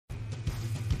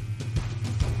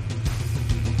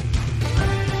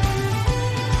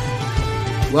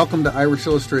Welcome to Irish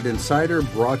Illustrated Insider,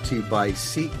 brought to you by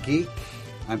SeatGeek.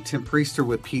 I'm Tim Priester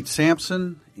with Pete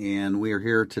Sampson, and we are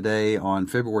here today on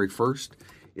February 1st.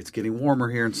 It's getting warmer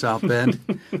here in South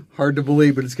Bend. Hard to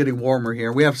believe, but it's getting warmer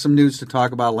here. We have some news to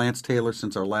talk about. Lance Taylor,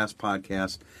 since our last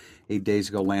podcast 8 days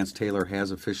ago, Lance Taylor has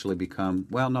officially become,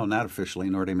 well, no, not officially.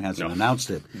 Notre Dame hasn't announced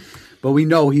it. But we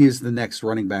know he is the next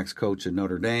running backs coach at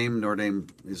Notre Dame. Notre Dame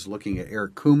is looking at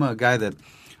Eric Kuma, a guy that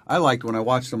I liked when I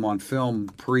watched him on film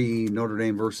pre-Notre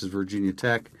Dame versus Virginia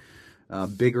Tech.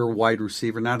 Bigger wide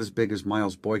receiver, not as big as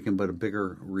Miles Boykin, but a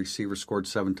bigger receiver, scored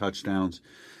 7 touchdowns.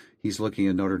 He's looking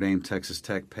at Notre Dame, Texas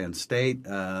Tech, Penn State.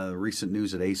 Recent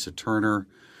news that Asa Turner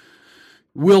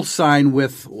will sign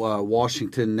with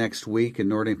Washington next week, and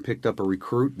Notre Dame picked up a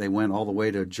recruit. They went all the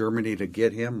way to Germany to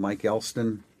get him. Mike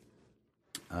Elston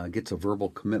gets a verbal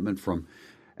commitment from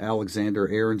Alexander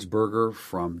Ahrensberger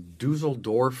from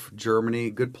Dusseldorf, Germany.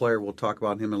 Good player. We'll talk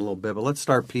about him in a little bit. But let's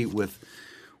start, Pete, with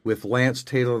Lance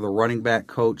Taylor, the running back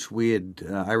coach. We had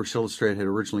Irish Illustrated had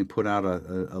originally put out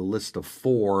a list of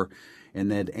 4 and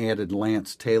then added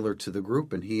Lance Taylor to the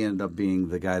group, and he ended up being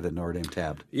the guy that Notre Dame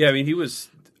tabbed. Yeah, I mean, he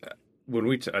was when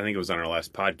I think it was on our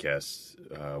last podcast,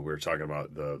 we were talking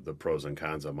about the pros and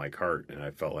cons of Mike Hart, and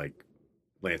I felt like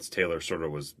Lance Taylor sort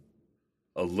of was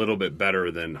a little bit better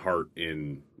than Hart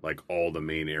in like all the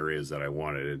main areas that I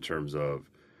wanted in terms of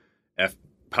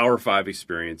Power 5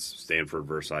 experience, Stanford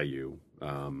versus IU.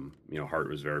 Hart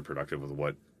was very productive with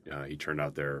what he turned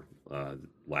out there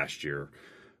last year.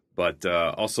 But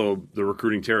also the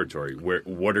recruiting territory.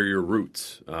 What are your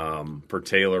roots? For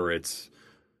Taylor, it's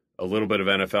a little bit of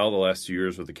NFL the last 2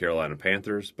 years with the Carolina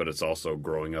Panthers, but it's also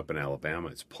growing up in Alabama.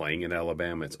 It's playing in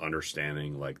Alabama. It's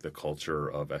understanding like the culture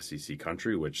of SEC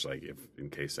country, which like if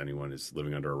in case anyone is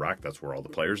living under a rock, that's where all the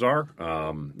players are.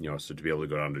 So to be able to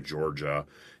go down to Georgia,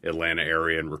 Atlanta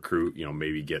area and recruit,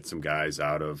 maybe get some guys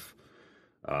out of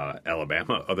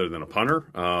Alabama other than a punter.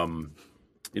 To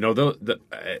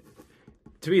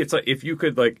me, it's like if you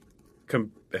could like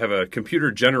have a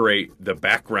computer generate the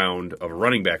background of a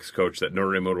running backs coach that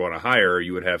Notre Dame would want to hire,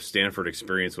 you would have Stanford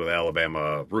experience with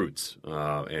Alabama roots.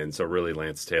 And so really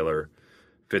Lance Taylor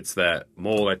fits that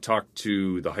mold. I talked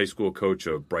to the high school coach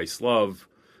of Bryce Love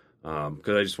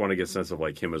because I just want to get a sense of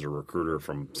like him as a recruiter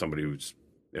from somebody who's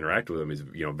interacted with him. He's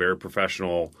very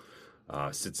professional.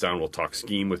 Sits down, will talk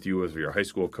scheme with you as your high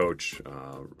school coach.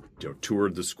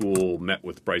 Toured the school, met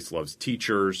with Bryce Love's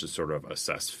teachers to sort of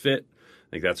assess fit.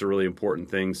 I think that's a really important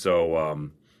thing. So,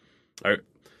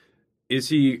 is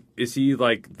he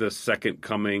like the second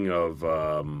coming of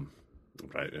Alford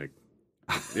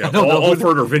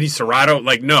or Vinny Serrato?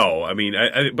 Like, no. I mean,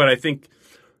 but I think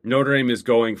Notre Dame is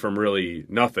going from really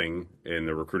nothing in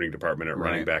the recruiting department at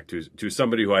running back to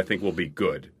somebody who I think will be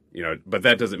good. But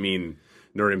that doesn't mean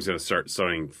Notre Dame's going to start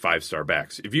signing 5-star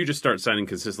backs. If you just start signing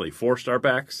consistently 4-star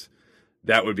backs,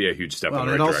 that would be a huge step in the right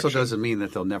direction. Well, it also doesn't mean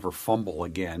that they'll never fumble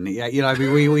again. Yeah,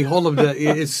 we hold them to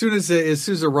as soon as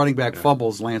a running back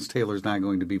fumbles, Lance Taylor's not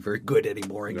going to be very good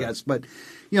anymore, I guess. But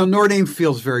Notre Dame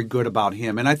feels very good about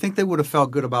him, and I think they would have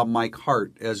felt good about Mike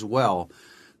Hart as well.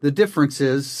 The difference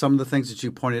is some of the things that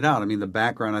you pointed out. I mean, the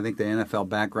background. I think the NFL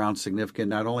background is significant.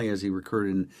 Not only has he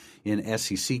recruited in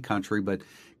SEC country, but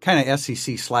kind of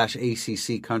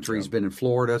SEC/ACC country. He's been in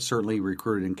Florida, certainly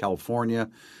recruited in California.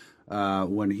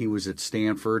 When he was at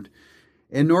Stanford.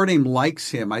 And Notre Dame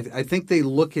likes him. I think they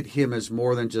look at him as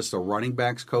more than just a running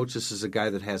backs coach. This is a guy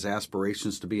that has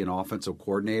aspirations to be an offensive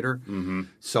coordinator. Mm-hmm.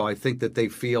 So I think that they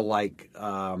feel like,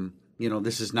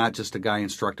 this is not just a guy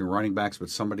instructing running backs, but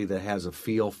somebody that has a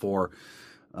feel for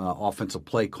offensive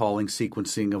play calling,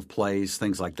 sequencing of plays,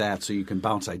 things like that, so you can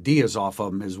bounce ideas off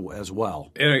of him as well.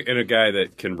 And a guy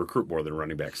that can recruit more than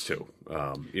running backs too.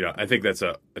 I think it's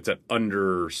an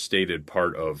understated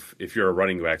part of if you're a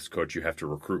running backs coach, you have to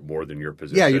recruit more than your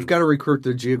position. Yeah, you've got to recruit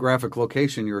the geographic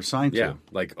location you're assigned to. Yeah,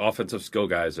 like offensive skill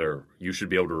guys you should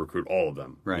be able to recruit all of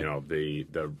them. Right.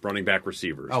 The running back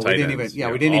receivers. Oh, we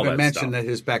didn't even mention that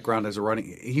his background as a running.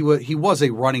 He was a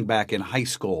running back in high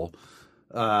school.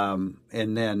 And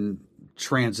then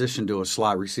transitioned to a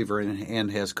slot receiver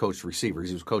and has coached receivers.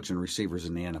 He was coaching receivers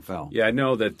in the NFL. Yeah, I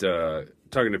know that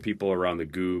talking to people around the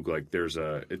Goog, like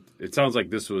it sounds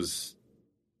like this was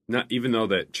not, even though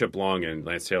that Chip Long and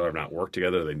Lance Taylor have not worked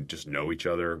together, they just know each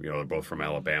other. They're both from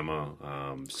Alabama.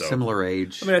 Similar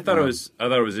age. I mean, I thought it was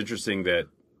interesting that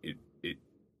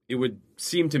it would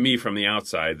seem to me from the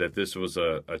outside that this was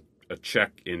a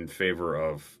check in favor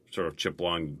of sort of Chip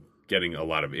Long getting a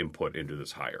lot of input into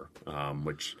this hire,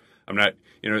 which I'm not,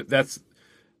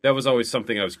 that was always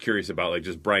something I was curious about. Like,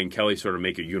 does Brian Kelly sort of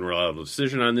make a unilateral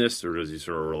decision on this, or does he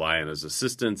sort of rely on his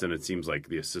assistants? And it seems like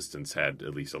the assistants had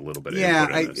at least a little bit of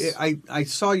input on this. I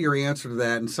saw your answer to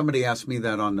that, and somebody asked me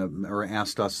that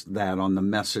asked us that on the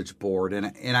message board, and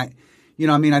I,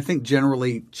 I think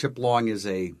generally Chip Long is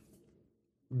a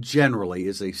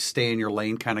stay in your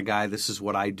lane kind of guy. This is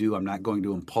what I do. I'm not going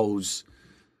to impose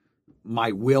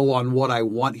my will on what I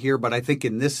want here, but I think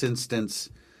in this instance,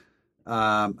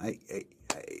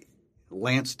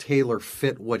 Lance Taylor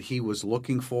fit what he was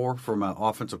looking for from an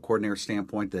offensive coordinator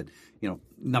standpoint. That,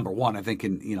 number one, I think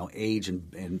in age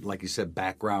and like you said,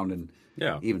 background and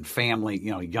even family,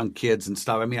 young kids and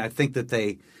stuff. I mean, I think that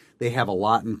they have a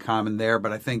lot in common there,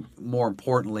 but I think more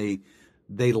importantly,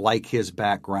 they like his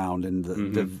background and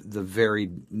the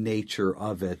varied nature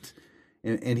of it.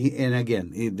 And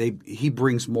he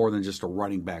brings more than just a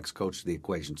running backs coach to the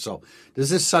equation. So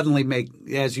does this suddenly make,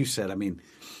 as you said, I mean,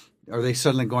 are they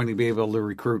suddenly going to be able to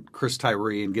recruit Chris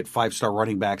Tyree and get 5-star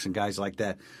running backs and guys like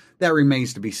that? That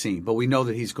remains to be seen. But we know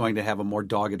that he's going to have a more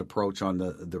dogged approach on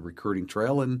the recruiting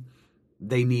trail, and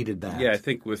they needed that. Yeah, I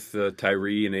think with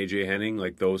Tyree and A.J. Henning,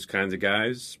 like those kinds of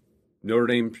guys, Notre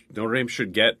Dame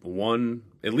should get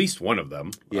at least one of them.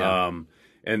 Yeah.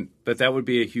 But that would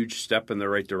be a huge step in the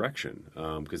right direction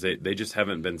because they just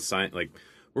haven't been signed. Like,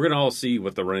 we're going to all see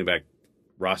what the running back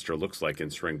roster looks like in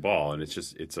spring ball, and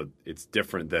it's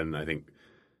different than I think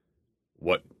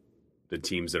what the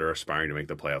teams that are aspiring to make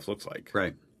the playoffs looks like.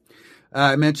 Right.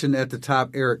 I mentioned at the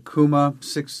top Eric Kuma,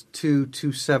 6'2",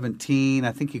 217.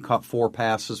 I think he caught 4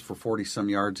 passes for 40-some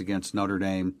yards against Notre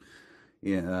Dame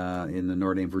in the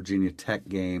Notre Dame Virginia Tech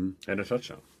game, and a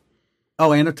touchdown.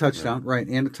 Oh, and a touchdown, right?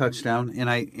 And a touchdown. And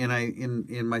I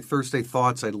in my Thursday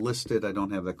thoughts, I listed. I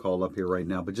don't have that call up here right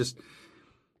now, but just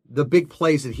the big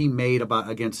plays that he made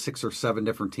against 6 or 7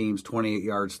 different teams: 28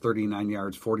 yards, 39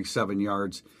 yards, 47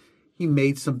 yards. He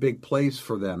made some big plays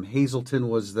for them. Hazelton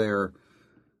was the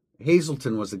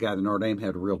guy that Notre Dame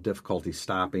had real difficulty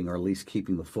stopping, or at least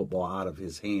keeping the football out of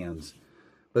his hands.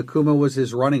 But Kuma was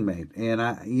his running mate, and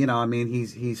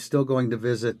he's still going to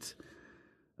visit.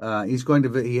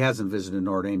 He hasn't visited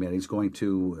Notre Dame yet. He's going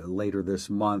to later this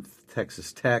month.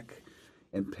 Texas Tech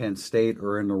and Penn State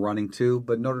are in the running too,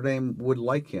 but Notre Dame would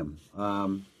like him.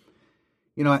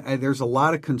 There's a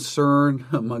lot of concern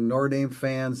among Notre Dame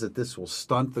fans that this will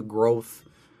stunt the growth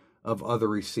of other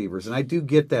receivers, and I do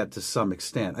get that to some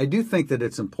extent. I do think that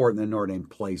it's important that Notre Dame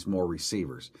plays more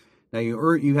receivers. Now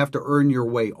you have to earn your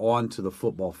way onto the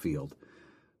football field.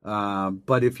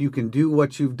 But if you can do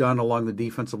what you've done along the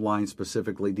defensive line,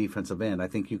 specifically defensive end, I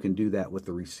think you can do that with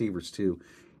the receivers too.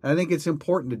 And I think it's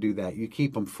important to do that. You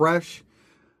keep them fresh,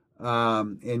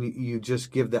 and you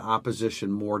just give the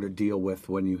opposition more to deal with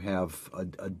when you have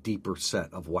a deeper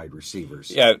set of wide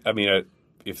receivers. Yeah, I mean,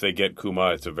 if they get Kuma,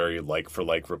 it's a very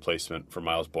like-for-like replacement for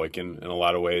Miles Boykin in a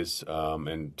lot of ways.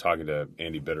 And talking to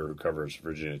Andy Bitter, who covers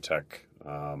Virginia Tech,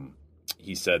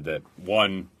 he said that,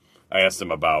 I asked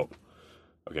him about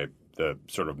the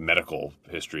sort of medical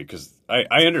history, because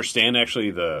I understand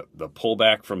actually the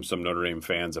pullback from some Notre Dame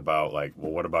fans about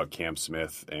what about Cam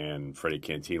Smith and Freddie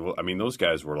Canteen? Well, I mean, those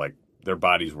guys were their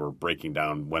bodies were breaking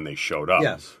down when they showed up.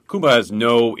 Yes. Kuma has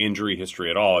no injury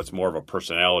history at all. It's more of a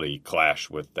personality clash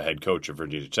with the head coach of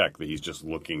Virginia Tech that he's just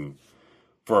looking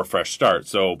for a fresh start.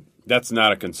 So that's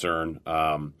not a concern.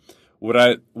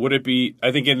 Would it be,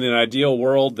 I think in an ideal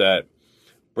world that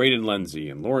Braden Lenzy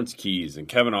and Lawrence Keys and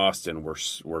Kevin Austin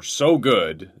were so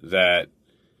good that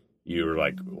you were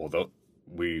like,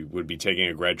 we would be taking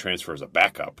a grad transfer as a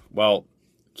backup. Well,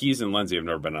 Keys and Lenzy have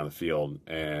never been on the field,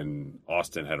 and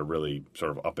Austin had a really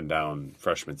sort of up and down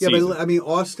freshman season. Yeah, but I mean,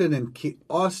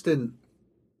 Austin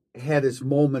had his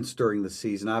moments during the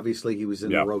season. Obviously, he was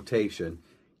in the rotation.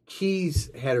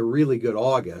 Keys had a really good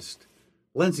August.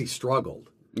 Lenzy struggled.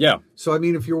 Yeah. So I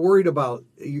mean, if you're worried about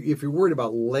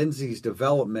Lenzy's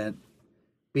development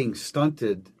being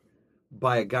stunted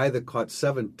by a guy that caught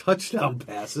 7 touchdown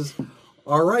passes,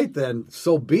 all right then,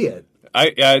 so be it.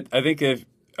 I think if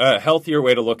a healthier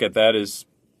way to look at that is,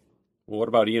 well, what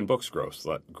about Ian Book's growth?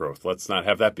 Let's not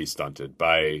have that be stunted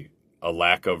by a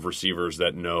lack of receivers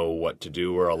that know what to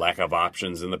do or a lack of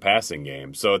options in the passing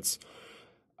game. So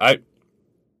do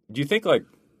you think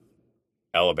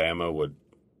Alabama would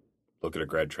look at a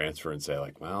grad transfer and say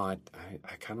well, I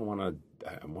kind of want to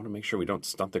I want to make sure we don't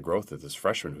stunt the growth of this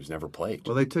freshman who's never played.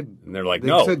 Well, they took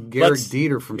Garrett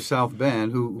Dieter from South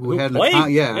Bend, who had played. I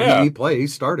mean, he played. He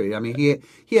started. I mean,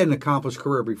 he had an accomplished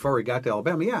career before he got to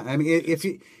Alabama. Yeah, I mean,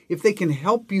 if they can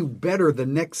help you better the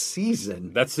next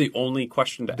season, that's the only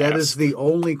question to ask. That is the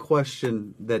only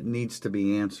question that needs to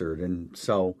be answered. And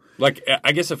so, like,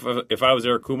 I guess if I was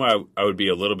Eric Kuma, I would be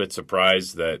a little bit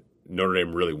surprised that Notre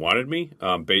Dame really wanted me,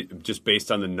 just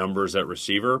based on the numbers at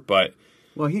receiver, but.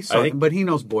 Well, but he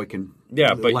knows Boykin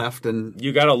left, and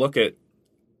you got to look at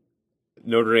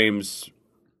Notre Dame's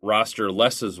roster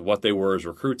less as what they were as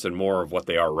recruits and more of what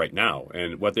they are right now.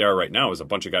 And what they are right now is a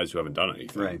bunch of guys who haven't done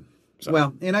anything. Right. So.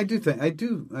 Well, and I do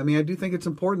think it's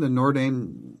important that Notre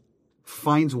Dame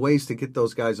finds ways to get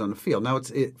those guys on the field. Now,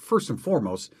 first and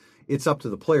foremost, it's up to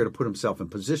the player to put himself in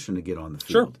position to get on the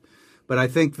field. Sure. But I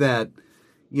think that.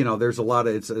 There's a lot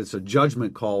of it's a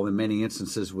judgment call in many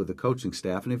instances with the coaching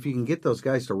staff, and if you can get those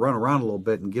guys to run around a little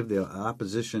bit and give the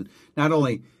opposition not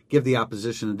only give the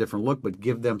opposition a different look, but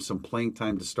give them some playing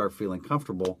time to start feeling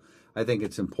comfortable, I think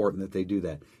it's important that they do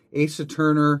that. Asa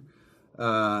Turner,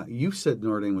 you said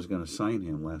Notre Dame was going to sign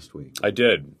him last week. I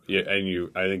did, yeah,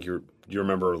 and I think you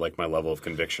remember like my level of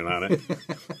conviction on it.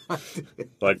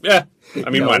 Why not?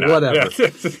 Whatever.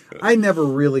 Yeah. I never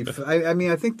really.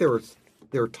 I think there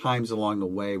were times along the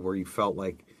way where you felt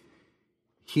like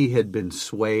he had been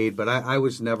swayed, but I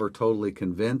was never totally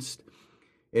convinced.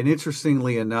 And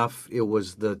interestingly enough, it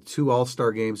was the 2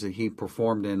 All-Star games that he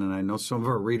performed in, and I know some of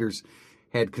our readers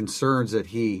had concerns that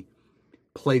he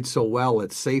played so well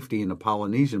at safety in the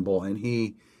Polynesian Bowl,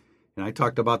 and I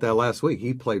talked about that last week.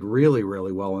 He played really,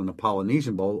 really well in the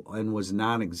Polynesian Bowl and was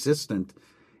non-existent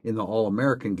in the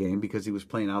All-American game because he was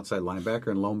playing outside linebacker,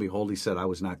 and lo and behold, he said, I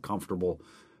was not comfortable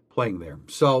playing there.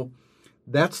 So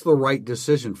that's the right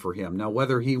decision for him. Now,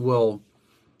 whether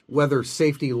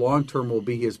safety long-term will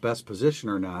be his best position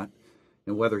or not,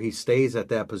 and whether he stays at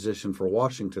that position for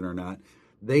Washington or not,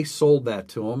 they sold that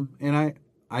to him. And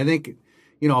I think,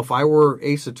 if I were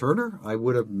Asa Turner, I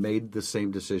would have made the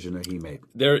same decision that he made.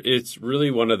 It's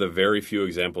really one of the very few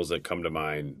examples that come to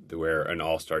mind where an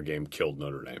all-star game killed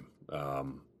Notre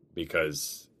Dame,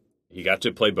 because he got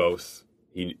to play both.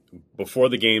 Before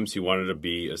the games, he wanted to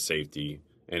be a safety,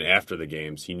 and after the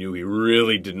games, he knew he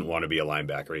really didn't want to be a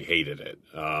linebacker. He hated it.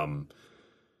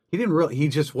 He didn't really. He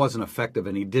just wasn't effective,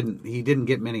 and he didn't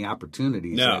get many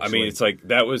opportunities. No, actually. I mean, it's like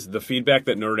that was the feedback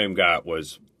that Notre Dame got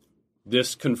was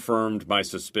this confirmed my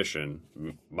suspicion,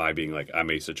 my being like I'm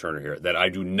Asa Turner here, that I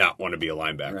do not want to be a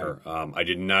linebacker. Right. I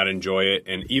did not enjoy it,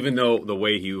 and even though the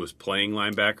way he was playing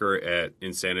linebacker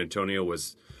in San Antonio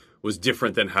was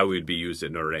different than how he'd be used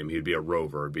at Notre Dame. He'd be a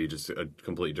rover. It'd be just a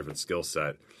completely different skill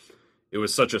set. It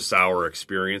was such a sour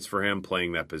experience for him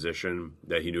playing that position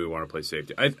that he knew he wanted to play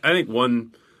safety. I think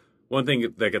one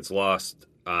thing that gets lost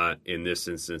in this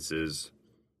instance is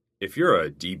if you're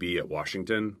a DB at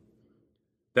Washington,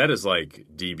 that is like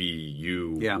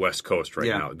DBU West Coast right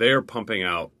now. They are pumping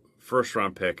out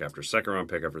first-round pick after second-round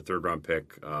pick after third-round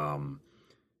pick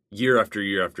year after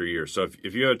year after year. So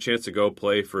if you had a chance to go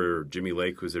play for Jimmy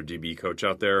Lake, who's their DB coach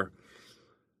out there,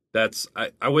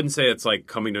 I wouldn't say it's like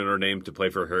coming to Notre Dame to play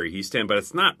for Harry Hiestand, but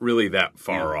it's not really that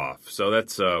far off. So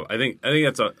that's I think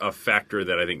that's a factor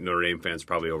that I think Notre Dame fans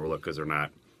probably overlook because you're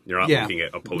not looking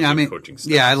at opposing coaching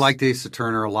staff. Yeah, I liked Asa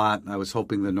Turner a lot. I was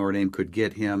hoping that Notre Dame could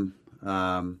get him.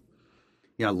 I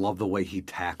love the way he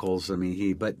tackles. I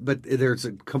mean, but there's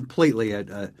completely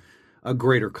a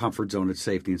greater comfort zone at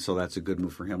safety, and so that's a good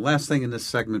move for him. Last thing in this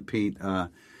segment, Pete,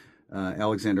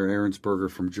 Alexander Ahrensberger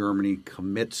from Germany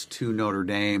commits to Notre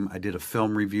Dame. I did a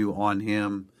film review on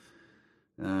him.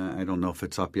 I don't know if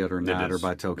it's up yet or not,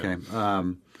 but it's okay. Yeah.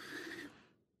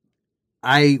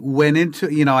 I went into,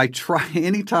 I try,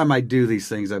 anytime I do these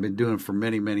things, I've been doing for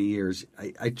many, many years,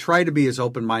 I try to be as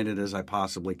open-minded as I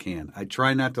possibly can. I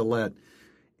try not to let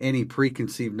any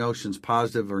preconceived notions,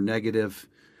 positive or negative,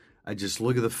 I just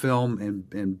look at the film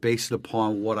and base it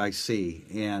upon what I see.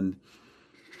 And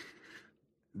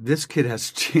this kid has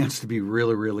a chance to be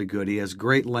really, really good. He has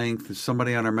great length.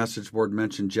 Somebody on our message board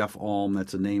mentioned Jeff Alm.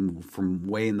 That's a name from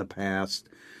way in the past.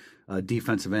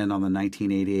 Defensive end on the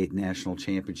 1988 national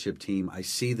championship team. I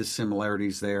see the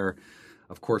similarities there.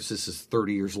 Of course, this is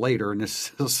 30 years later, and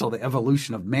so the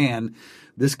evolution of man,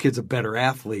 this kid's a better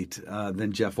athlete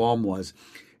than Jeff Alm was.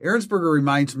 Ahrensberger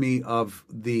reminds me of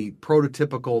the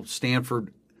prototypical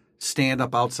Stanford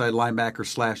stand-up outside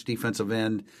linebacker / defensive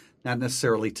end, not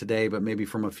necessarily today, but maybe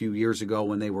from a few years ago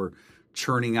when they were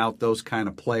churning out those kind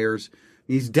of players.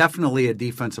 He's definitely a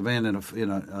defensive end in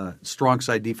a strong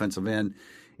side defensive end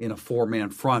in a four-man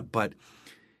front, but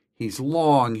he's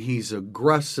long, he's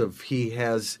aggressive, he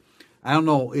has I don't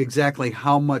know exactly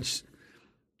how much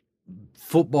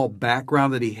football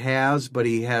background that he has, but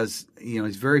he has,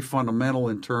 he's very fundamental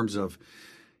in terms of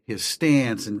his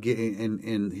stance and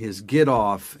his get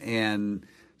off and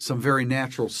some very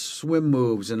natural swim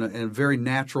moves and very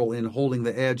natural in holding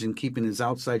the edge and keeping his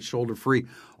outside shoulder free.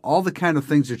 All the kind of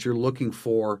things that you're looking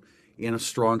for in a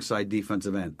strong side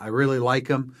defensive end. I really like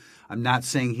him. I'm not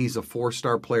saying he's a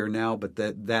 4-star player now, but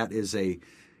that is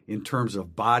in terms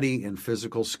of body and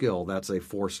physical skill, that's a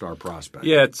 4-star prospect.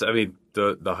 Yeah,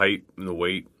 the height and the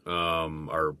weight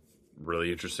are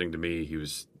really interesting to me.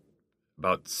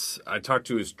 I talked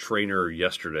to his trainer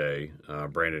yesterday,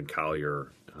 Brandon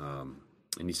Collier,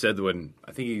 and he said that when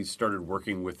I think he started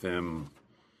working with him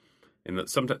I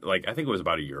think it was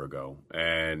about a year ago.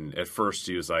 And at first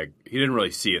he was like, he didn't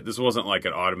really see it. This wasn't like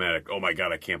an automatic, oh my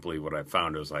God, I can't believe what I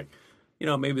found. It was like,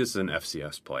 maybe this is an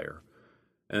FCS player.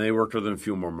 And they worked with him a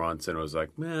few more months, and it was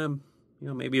like, man,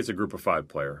 maybe it's a group of 5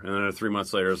 player. And then 3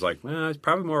 months later, it was like, it's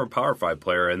probably more of a Power 5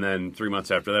 player. And then 3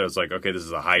 months after that, it was like, okay, this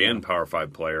is a high-end Power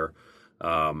 5 player.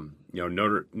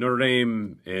 Notre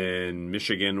Dame and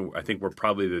Michigan, I think were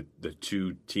probably the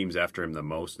 2 teams after him the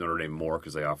most. Notre Dame more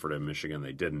because they offered him. Michigan,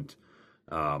 they didn't.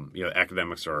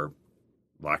 Academics are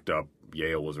locked up.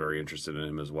 Yale was very interested in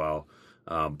him as well.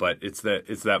 But it's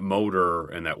that motor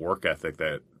and that work ethic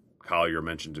that Collier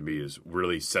mentioned to me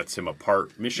really sets him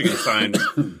apart. Michigan signed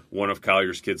one of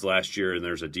Collier's kids last year, and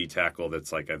there's a D tackle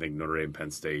that's like, I think, Notre Dame,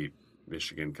 Penn State,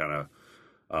 Michigan kind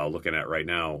of looking at right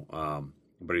now.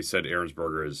 But he said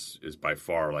Ahrensberger is by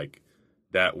far like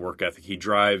that work ethic. He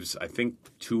drives, I think,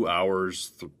 2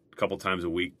 hours a couple times a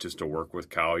week just to work with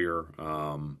Collier.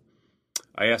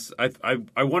 I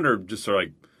wonder, just sort of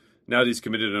like, now that he's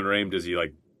committed to Notre Dame, does he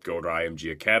like go to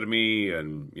IMG Academy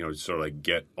and sort of like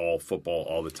get all football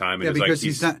all the time? And because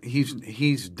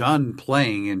he's done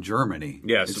playing in Germany.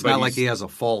 Yeah, it's not like he has a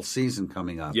fall season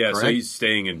coming up. Yeah, correct? So he's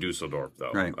staying in Dusseldorf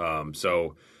though. Right.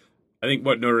 So I think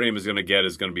what Notre Dame is going to get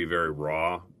is going to be very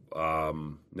raw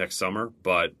next summer,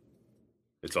 but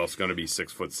it's also going to be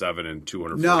 6'7" and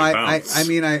 240 pounds.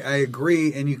 I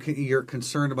agree, and you're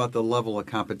concerned about the level of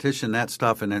competition, that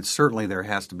stuff, and certainly there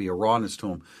has to be a rawness to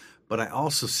him. But I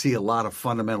also see a lot of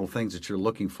fundamental things that you're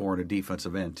looking for in a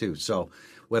defensive end too. So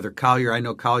whether Collier, I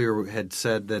know Collier had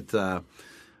said that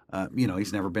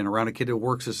he's never been around a kid who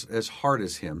works as hard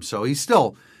as him. So he's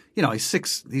still,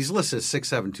 he's listed as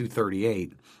 6'7",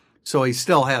 238. So he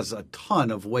still has a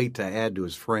ton of weight to add to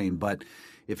his frame. But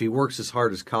if he works as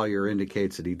hard as Collier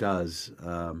indicates that he does,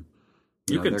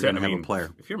 they're going to have a player.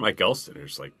 If you're Mike Elston, you're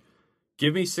just like,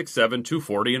 give me 6'7",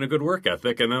 240 and a good work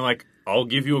ethic, and then like I'll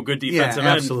give you a good defensive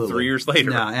end 3 years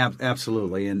later. Yeah,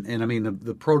 absolutely. And I mean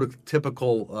the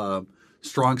prototypical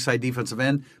strong side defensive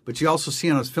end, but you also see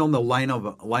on his film they'll line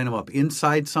him up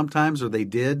inside sometimes, or they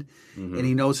did, and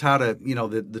he knows how to,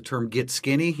 the term get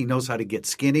skinny. He knows how to get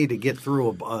skinny to get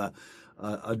through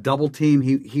a double team.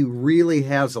 He really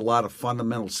has a lot of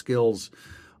fundamental skills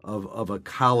of a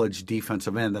college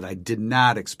defensive end that I did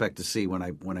not expect to see when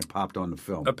I popped on the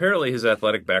film. Apparently, his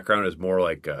athletic background is more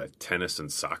like tennis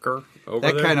and soccer.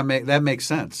 That makes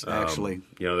sense. Actually,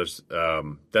 there's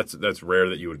that's rare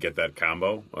that you would get that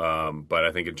combo. But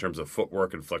I think in terms of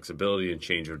footwork and flexibility and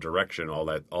change of direction, all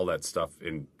that stuff.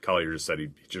 In Collier just said he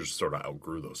just sort of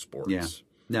outgrew those sports. Yeah,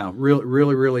 no,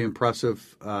 really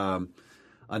impressive.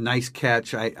 A nice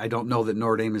catch. I don't know that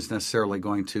Notre Dame is necessarily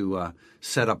going to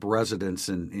set up residence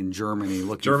in Germany.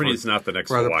 Germany's not the next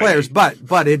for other players, but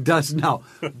it does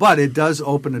but it does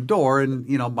open a door, and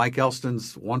Mike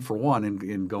Elston's 1 for 1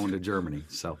 in going to Germany.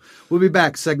 So we'll be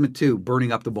back. Segment 2,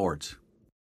 burning up the boards.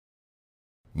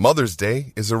 Mother's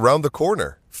Day is around the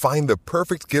corner. Find the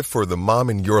perfect gift for the mom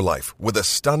in your life with a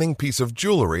stunning piece of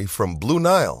jewelry from Blue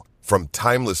Nile. From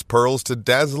timeless pearls to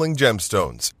dazzling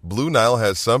gemstones, Blue Nile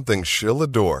has something she'll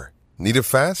adore. Need it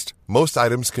fast? Most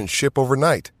items can ship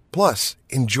overnight. Plus,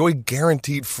 enjoy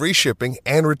guaranteed free shipping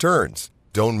and returns.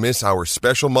 Don't miss our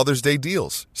special Mother's Day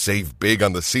deals. Save big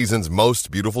on the season's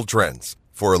most beautiful trends.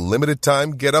 For a limited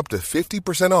time, get up to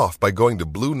 50% off by going to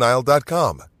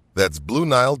BlueNile.com. That's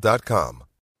BlueNile.com.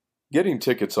 Getting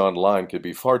tickets online can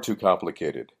be far too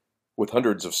complicated. With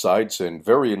hundreds of sites and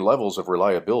varying levels of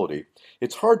reliability,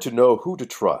 it's hard to know who to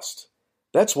trust.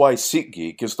 That's why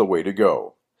SeatGeek is the way to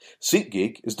go.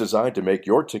 SeatGeek is designed to make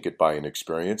your ticket buying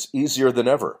experience easier than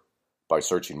ever. By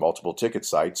searching multiple ticket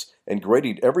sites and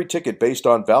grading every ticket based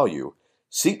on value,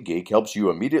 SeatGeek helps you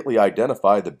immediately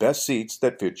identify the best seats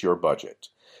that fit your budget.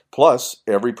 Plus,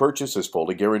 every purchase is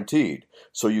fully guaranteed,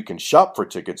 so you can shop for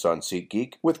tickets on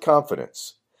SeatGeek with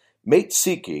confidence. Make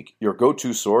SeatGeek your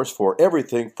go-to source for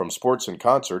everything from sports and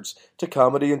concerts to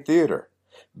comedy and theater.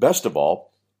 Best of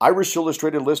all, Irish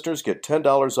Illustrated listeners get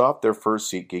 $10 off their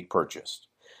first SeatGeek purchase.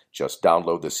 Just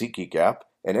download the SeatGeek app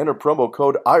and enter promo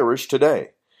code IRISH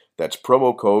today. That's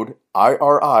promo code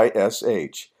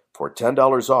IRISH for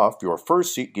 $10 off your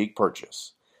first SeatGeek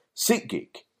purchase.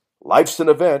 SeatGeek. Life's an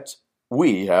event.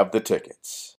 We have the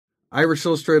tickets. Irish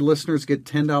Illustrated listeners get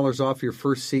 $10 off your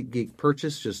first SeatGeek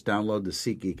purchase. Just download the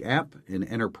SeatGeek app and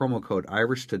enter promo code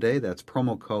IRISH today. That's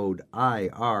promo code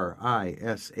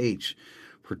IRISH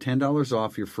for $10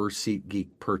 off your first SeatGeek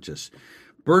purchase.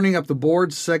 Burning up the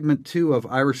boards, segment 2 of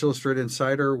Irish Illustrated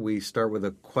Insider. We start with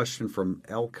a question from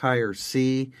Elkire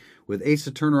C. With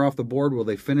Asa Turner off the board, will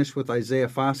they finish with Isaiah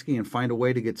Foskey and find a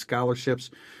way to get scholarships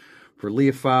for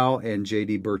Leofau and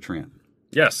J.D. Bertrand?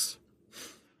 Yes.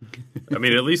 I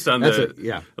mean, at least on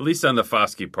the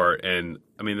Foskey part, and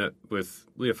I mean with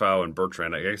Leofau and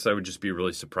Bertrand, I guess I would just be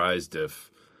really surprised if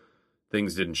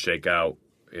things didn't shake out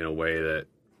in a way that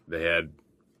they had.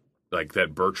 Like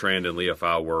that Bertrand and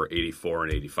Leofau were 84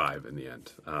 and 85 in the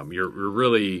end. You're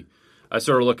really, I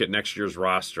sort of look at next year's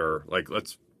roster. Like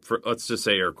let's just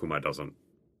say Eric Kuma doesn't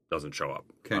show up.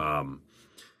 Okay.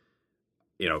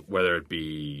 Whether it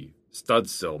be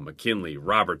Studstill, McKinley,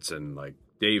 Robertson, like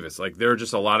Davis, like there are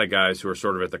just a lot of guys who are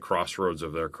sort of at the crossroads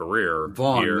of their career.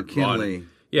 McKinley,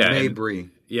 Mabry,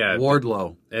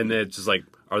 Wardlow, and it's just like,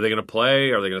 are they going to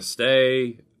play? Are they going to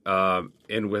stay?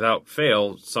 And without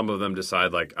fail, some of them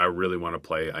decide, like, I really want to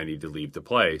play. I need to leave to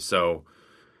play. So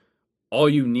all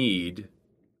you need,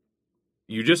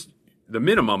 the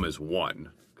minimum is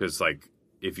one. Because, like,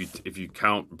 if you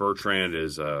count Bertrand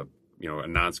as a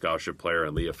non-scholarship player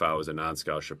and Leofau as a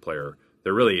non-scholarship player,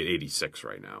 they're really at 86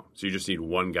 right now. So you just need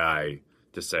one guy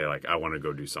to say, like, I want to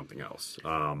go do something else.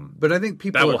 But I think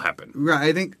that will happen. Right.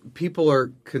 I think people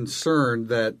are concerned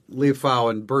that Leofau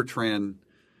and Bertrand,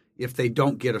 if they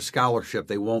don't get a scholarship,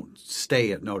 they won't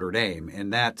stay at Notre Dame,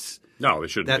 and they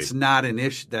shouldn't. That's not an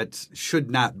issue. That should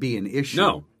not be an issue.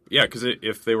 No, yeah, because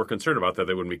if they were concerned about that,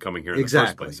 they wouldn't be coming here in the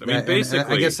first place. I mean,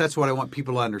 basically, I guess that's what I want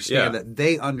people to understand, that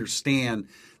they understand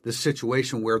the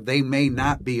situation where they may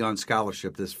not be on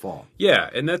scholarship this fall. Yeah,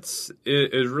 and that's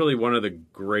is really one of the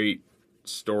great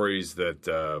stories that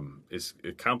is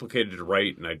complicated to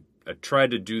write, and I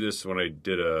tried to do this when I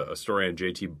did a story on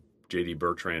J.D.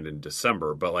 Bertrand in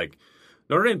December, but like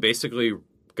Notre Dame basically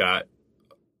got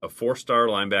a 4-star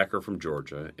linebacker from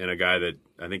Georgia and a guy that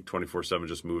I think 24/7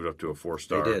 just moved up to a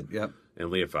 4-star. They did, yep. And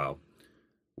Leofau,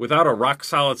 without a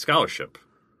rock-solid scholarship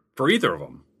for either of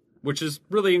them, which is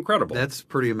really incredible. That's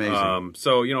pretty amazing.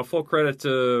 So, full credit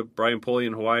to Brian Pulley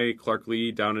in Hawaii, Clark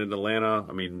Lee down in Atlanta.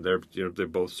 I mean, they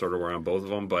both sort of were on both of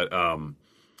them, but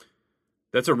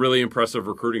that's a really impressive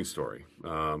recruiting story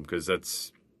because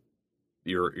that's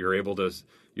you're able to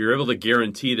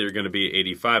guarantee that you're going to be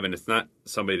 85, and it's not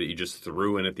somebody that you just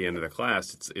threw in at the end of the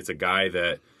class. It's a guy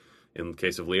that, in the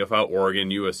case of Leofau, Oregon,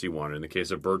 USC wanted. In the case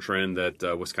of Bertrand,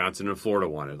 that Wisconsin and Florida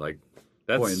wanted. Like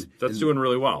that's doing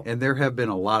really well. And there have been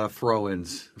a lot of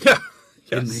throw-ins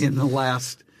in the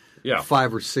last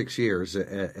 5 or 6 years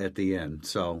at the end.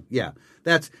 So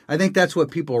I think that's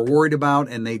what people are worried about,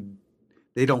 and they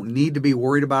don't need to be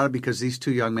worried about it because these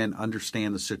two young men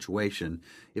understand the situation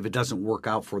if it doesn't work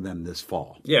out for them this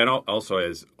fall. Yeah, and also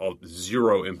has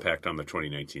zero impact on the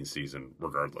 2019 season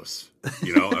regardless. I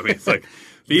mean, it's like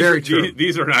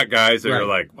these are not guys that are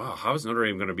like, wow, how is Notre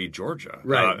Dame going to beat Georgia?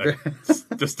 Right.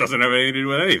 This doesn't have anything to do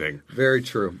with anything. Very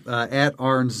true. At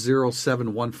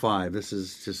Arns0715, this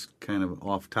is just kind of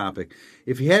off topic.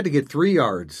 If you had to get 3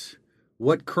 yards,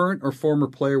 what current or former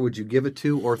player would you give it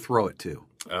to or throw it to?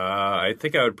 I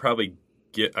think I would probably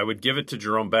give it to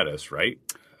Jerome Bettis, right?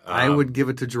 I would give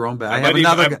it to Jerome Bettis.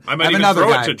 I might even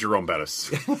throw it to Jerome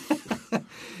Bettis.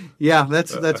 Yeah,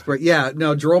 that's great. Yeah,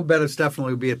 no, Jerome Bettis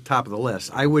definitely would be at the top of the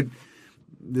list. I would.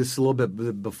 This is a little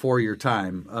bit before your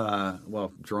time.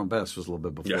 Jerome Bettis was a little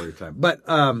bit before your time, but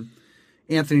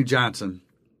Anthony Johnson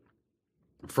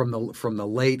from the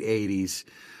late '80s,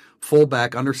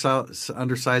 fullback,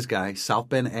 undersized guy, South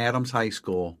Bend Adams High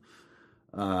School.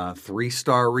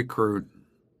 3-star recruit,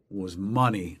 was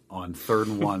money on 3rd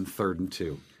and 1, 3rd and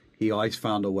 2. He always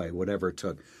found a way, whatever it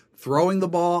took. Throwing the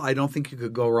ball, I don't think you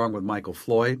could go wrong with Michael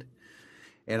Floyd.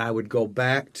 And I would go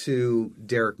back to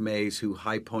Derek Mays, who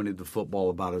high-pointed the football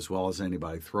about as well as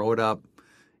anybody. Throw it up,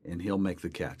 and he'll make the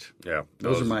catch. Yeah.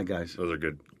 Those are my guys. Those are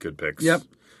good picks. Yep.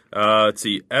 Let's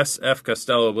see. S.F.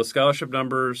 Costello, with scholarship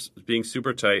numbers being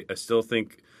super tight, I still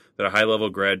think that a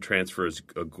high-level grad transfer is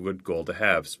a good goal to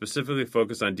have, specifically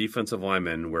focus on defensive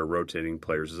linemen where rotating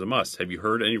players is a must. Have you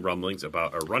heard any rumblings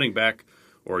about a running back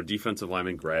or a defensive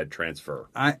lineman grad transfer?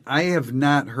 I have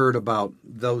not heard about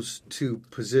those two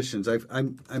positions.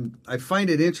 I find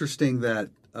it interesting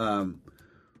that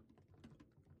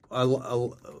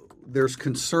there's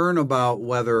concern about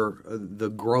whether the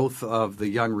growth of the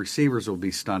young receivers will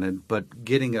be stunted, but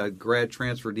getting a grad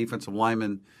transfer defensive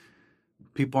lineman,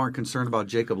 people aren't concerned about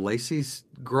Jacob Lacey's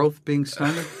growth being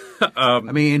stunted. I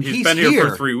mean, and he's been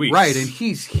here for 3 weeks, right? And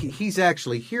he's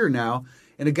actually here now,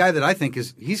 and a guy that I think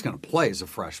he's going to play as a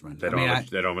freshman. They don't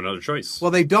have another choice.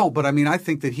 Well, they don't, but I mean, I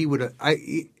think that he would.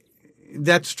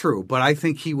 That's true, but I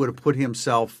think he would have put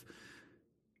himself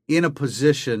in a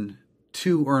position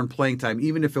to earn playing time,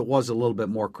 even if it was a little bit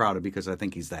more crowded, because I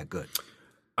think he's that good.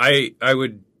 I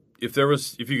would, if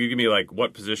you could give me like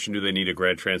what position do they need a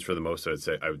grad transfer the most, I'd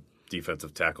say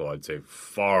defensive tackle. I'd say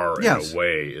far and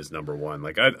away is number one.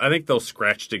 Like I think they'll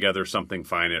scratch together something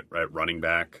fine at running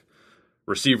back.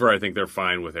 Receiver, I think they're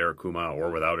fine with Eric Kuma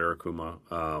or without Eric Kuma.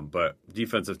 But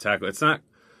defensive tackle, it's not.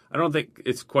 I don't think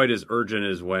it's quite as urgent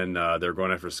as when they're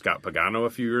going after Scott Pagano a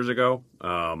few years ago,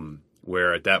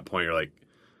 where at that point you're like,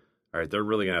 all right, they're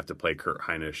really going to have to play Kurt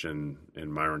Heinisch and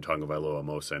Myron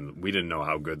Tagovailoa-Amosa, and we didn't know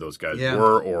how good those guys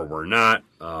were or were not.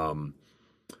 And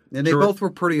they both were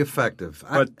pretty effective.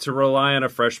 But to rely on a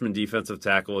freshman defensive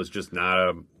tackle is just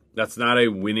that's not a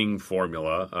winning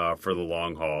formula for the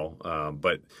long haul.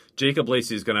 But Jacob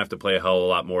Lacey is going to have to play a hell of a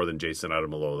lot more than Jason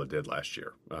Adamalola did last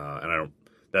year, and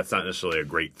that's not necessarily a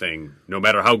great thing, no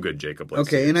matter how good Jacob Lacey is.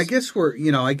 Okay, and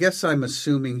I guess I'm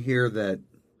assuming here that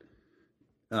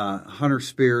Hunter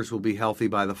Spears will be healthy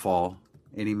by the fall,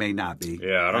 and he may not be.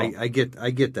 Yeah, I get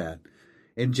that.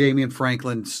 And Jamian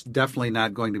Franklin's definitely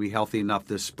not going to be healthy enough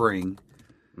this spring.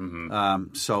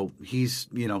 Mm-hmm. So he's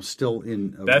still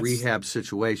in a rehab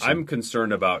situation. I'm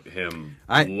concerned about him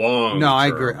long. No, I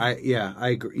agree. I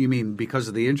agree. You mean because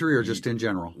of the injury or just in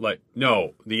general?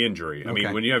 No, the injury. I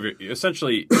mean, when you have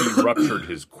essentially he ruptured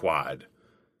his quad.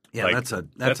 Yeah,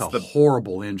 that's a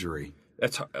horrible injury.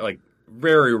 That's like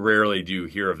very rarely do you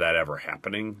hear of that ever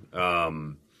happening.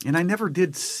 And I never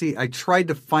did see. I tried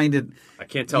to find it. I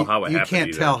can't tell how it happens. You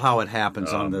can't tell how it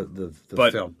happens on the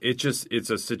but film. It's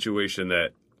a situation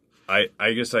that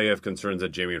I guess I have concerns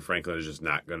that Jamian Franklin is just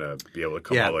not going to be able to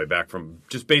come all the way back from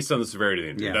just based on the severity of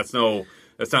the injury. Yeah.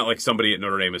 That's not like somebody at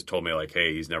Notre Dame has told me like,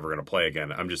 hey, he's never going to play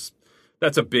again.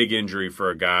 That's a big injury for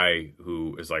a guy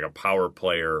who is like a power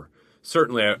player.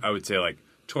 Certainly, I would say like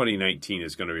 2019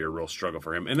 is going to be a real struggle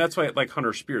for him, and that's why like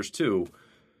Hunter Spears too.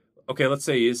 Okay, let's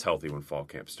say he is healthy when fall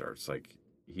camp starts. Like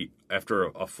after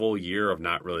a full year of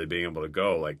not really being able to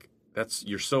go, like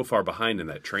you're so far behind in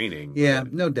that training. Yeah,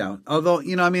 no doubt. Although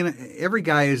every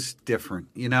guy is different.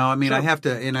 Sure. I have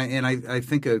to, and I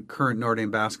think of current Notre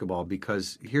Dame basketball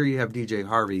because here you have DJ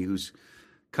Harvey who's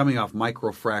coming off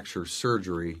microfracture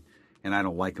surgery, and I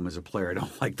don't like him as a player. I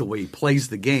don't like the way he plays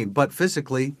the game, but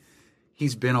physically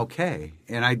he's been okay,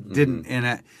 and I didn't,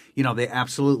 and they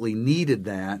absolutely needed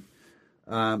that.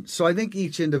 So I think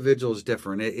each individual is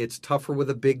different. It's tougher with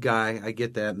a big guy. I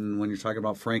get that. And when you're talking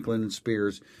about Franklin and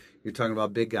Spears, you're talking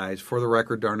about big guys. For the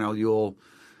record, Darnell Ewell,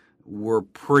 we're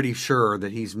pretty sure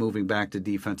that he's moving back to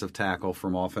defensive tackle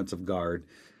from offensive guard.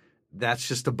 That's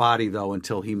just a body, though,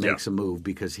 until he makes a move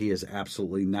because he has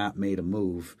absolutely not made a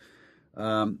move.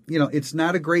 It's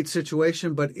not a great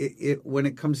situation, but when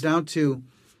it comes down to,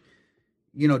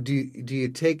 do you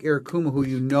take Eric Kuma,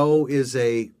 who is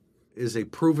a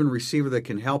proven receiver that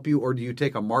can help you, or do you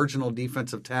take a marginal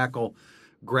defensive tackle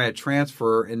grad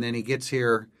transfer and then he gets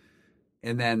here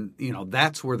and then,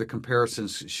 that's where the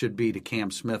comparisons should be to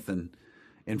Cam Smith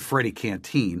and Freddie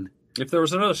Canteen. If there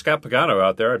was another Scott Pagano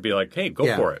out there, I'd be like, hey,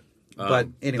 go for it. But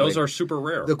anyway, those are super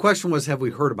rare. The question was, have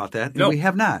we heard about that? And we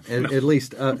have not, at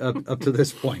least up to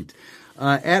this point.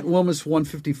 At Wilmus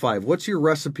 155, what's your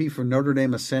recipe for Notre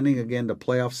Dame ascending again to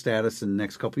playoff status in the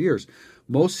next couple of years?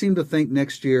 Most seem to think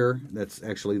next year, that's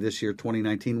actually this year,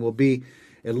 2019, will be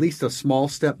at least a small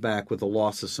step back with the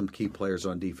loss of some key players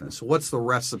on defense. So what's the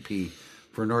recipe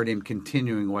for Notre Dame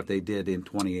continuing what they did in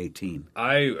 2018?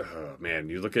 I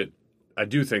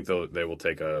do think they will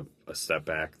take a step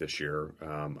back this year.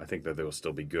 I think that they will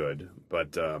still be good.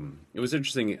 But it was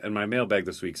interesting. In my mailbag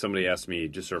this week, somebody asked me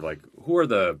just sort of like, who are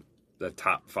the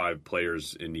top 5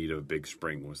 players in need of a big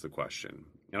spring was the question.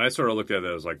 And I sort of looked at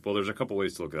it as like, well, there's a couple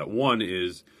ways to look at that. One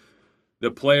is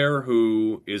the player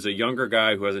who is a younger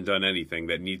guy who hasn't done anything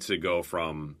that needs to go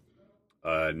from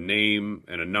a name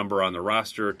and a number on the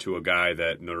roster to a guy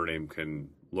that Notre Dame can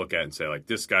look at and say, like,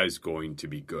 this guy's going to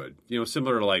be good.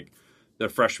 Similar to like the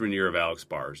freshman year of Alex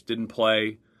Bars. Didn't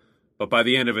play, but by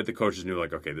the end of it, the coaches knew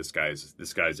like, okay, this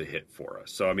guy's a hit for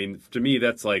us. So, I mean, to me,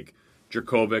 that's like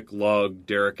Jurkovec, Lugg,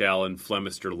 Derek Allen,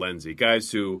 Flemister, Lindsey,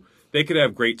 guys who they could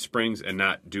have great springs and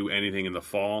not do anything in the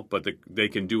fall, but they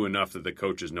can do enough that the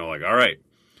coaches know, like, all right,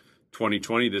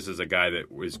 2020, this is a guy that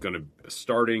is going to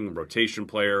starting rotation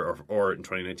player, or in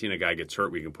 2019, a guy gets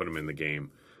hurt, we can put him in the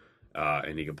game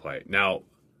and he can play. Now,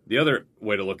 the other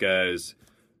way to look at it is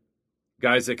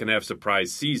guys that can have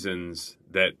surprise seasons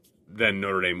that then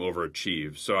Notre Dame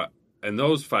overachieves. So, and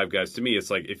those 5 guys, to me, it's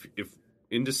like if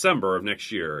in December of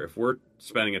next year, if we're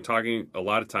talking a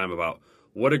lot of time about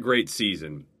what a great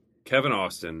season Kevin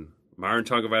Austin, Myron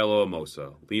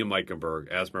Tagovailoa-Amosa, Liam Eichenberg,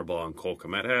 Asmar Ball, and Cole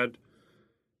Kmet had,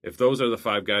 if those are the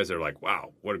 5 guys that are like,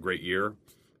 wow, what a great year,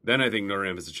 then I think Notre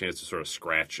Dame has a chance to sort of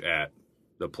scratch at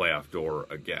the playoff door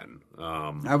again.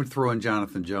 I would throw in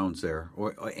Jonathan Jones there,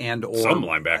 or some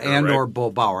linebacker, and right? or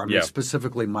Bo Bauer. I mean,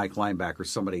 specifically Mike linebacker.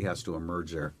 Somebody has to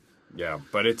emerge there. Yeah,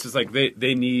 but it's just like you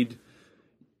need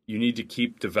to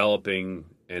keep developing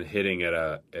and hitting at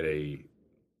a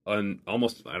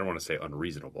almost, I don't want to say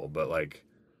unreasonable, but like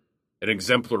an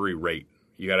exemplary rate.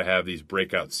 You got to have these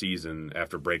breakout season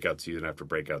after breakout season after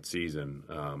breakout season,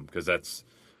 because that's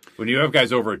when you have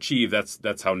guys overachieve.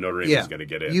 That's how Notre Dame is going to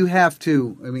get in. You have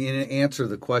to. I mean, answer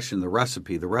the question. The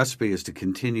recipe. The recipe is to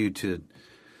continue to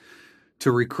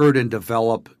recruit and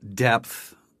develop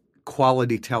depth,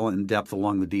 quality talent and depth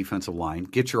along the defensive line.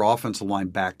 Get your offensive line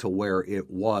back to where it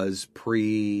was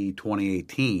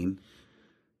pre-2018.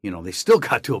 You know, they still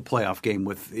got to a playoff game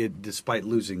with it, despite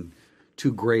losing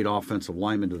 2 great offensive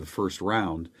linemen to the first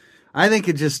round. I think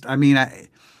it just, I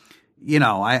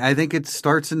think it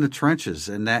starts in the trenches,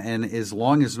 and as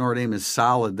long as Notre Dame is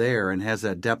solid there and has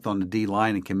that depth on the D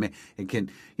line and can,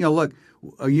 look,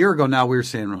 a year ago now we were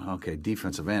saying, okay,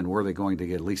 defensive end, where are they going to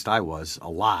get? At least I was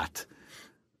a lot.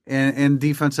 And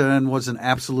defensive end was an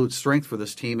absolute strength for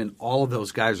this team, and all of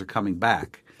those guys are coming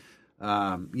back.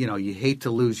 You hate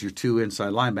to lose your 2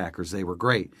 inside linebackers. They were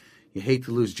great. You hate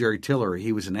to lose Jerry Tillery.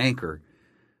 He was an anchor.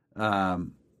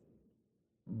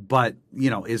 But,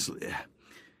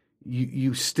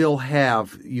 you still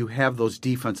have those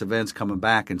defensive ends coming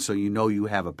back, and so you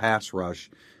have a pass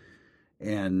rush,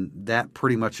 and that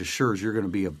pretty much assures you're going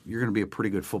to be a pretty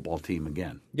good football team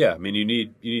again. Yeah, I mean you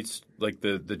need like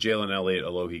the Jalen Elliott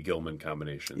Alohi Gilman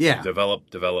combination. Yeah, develop.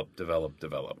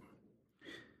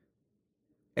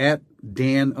 At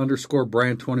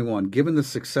Dan_Brian21, given the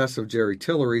success of Jerry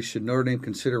Tillery, should Notre Dame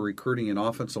consider recruiting an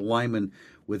offensive lineman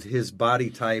with his body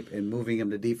type and moving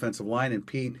him to defensive line? And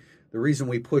Pete,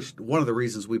 one of the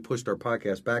reasons we pushed our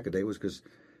podcast back a day was because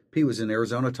Pete was in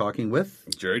Arizona talking with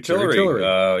Jerry Tillery.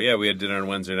 We had dinner on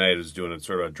Wednesday night. I was doing a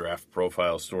sort of a draft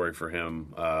profile story for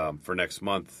him for next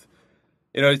month.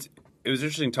 It was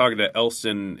interesting talking to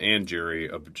Elston and Jerry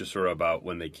just sort of about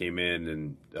when they came in,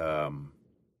 and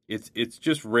it's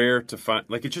just rare to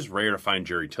find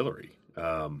Jerry Tillery.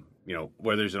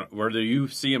 Whether you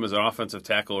see him as an offensive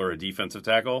tackle or a defensive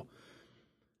tackle,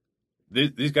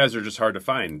 these guys are just hard to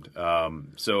find.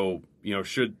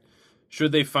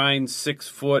 Should they find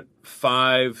 6'5",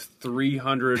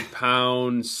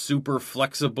 300-pound, super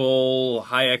flexible,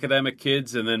 high academic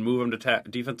kids and then move them to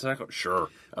defensive tackle? Sure,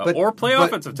 or play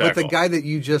offensive tackle. But the guy that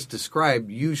you just described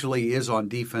usually is on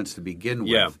defense to begin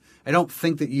with. Yeah. I don't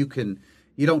think that you can.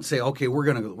 You don't say, okay, we're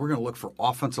gonna look for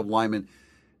offensive linemen.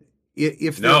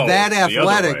 If they're that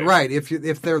athletic, right?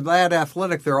 If they're that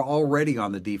athletic, they're already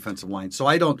on the defensive line. So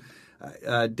I don't.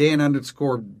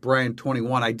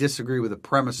 Dan_Brian21, I disagree with the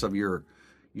premise of your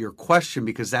question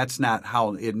because that's not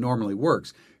how it normally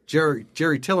works.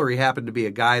 Jerry Tillery happened to be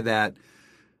a guy that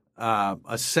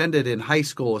ascended in high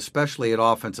school, especially at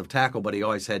offensive tackle, but he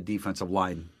always had defensive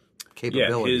line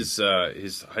capabilities. Yeah,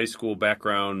 his high school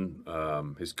background,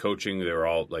 his coaching, they were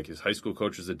all like his high school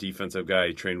coach was a defensive guy.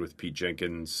 He trained with Pete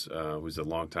Jenkins, who's a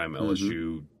longtime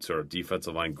LSU sort of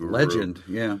defensive line guru. Legend,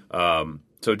 yeah.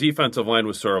 So defensive line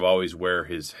was sort of always where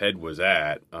his head was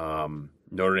at.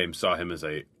 Notre Dame saw him as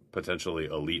a potentially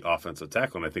elite offensive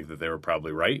tackle, and I think that they were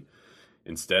probably right.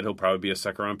 Instead, he'll probably be a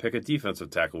second-round pick at defensive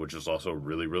tackle, which is also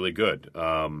really, really good.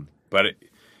 I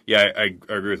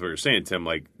agree with what you're saying, Tim.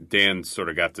 Like, Dan sort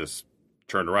of got this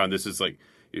turned around. This is like,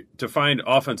 to find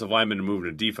offensive linemen and move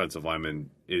to defensive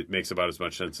linemen, it makes about as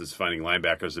much sense as finding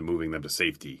linebackers and moving them to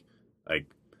safety. Like,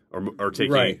 or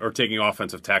taking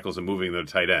offensive tackles and moving them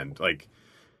to tight end. Like,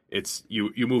 it's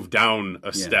you move down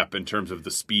a step in terms of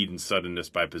the speed and suddenness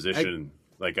by position.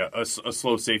 Like a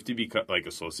slow safety, like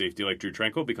Drew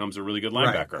Tranquill becomes a really good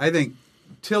linebacker. Right. I think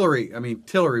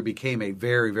Tillery became a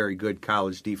very, very good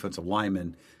college defensive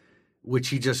lineman, which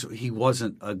he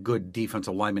wasn't a good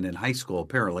defensive lineman in high school,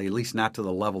 apparently, at least not to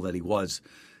the level that he was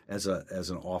as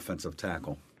an offensive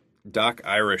tackle. Doc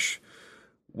Irish.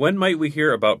 When might we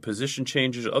hear about position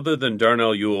changes other than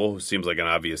Darnell Ewell, who seems like an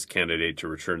obvious candidate to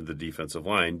return to the defensive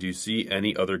line? Do you see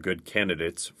any other good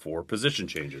candidates for position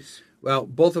changes? Well,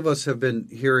 both of us have been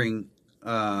hearing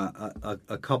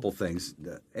a couple things.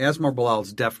 Asmar Bilal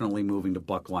is definitely moving to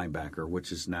Buck linebacker,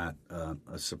 which is not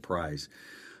a surprise.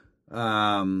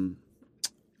 Ovia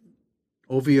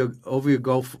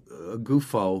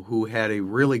Gufo, who had a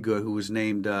really good, who was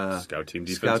named Scout Team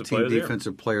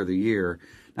Defensive Player of the Year.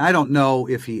 Now, I don't know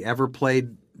if he ever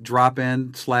played drop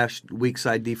end / weak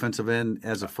side defensive end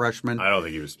as a freshman. I don't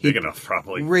think he was big enough,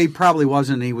 probably. He probably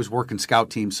wasn't. He was working scout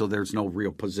team, so there's no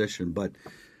real position. But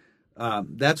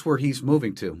that's where he's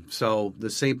moving to. So the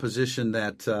same position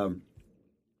that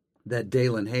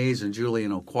Dalen Hayes and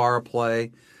Julian Okwara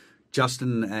play.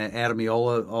 Justin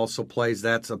Adamiola also plays.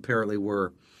 That's apparently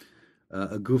where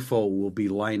Agufo will be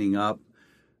lining up.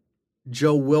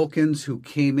 Joe Wilkins, who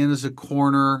came in as a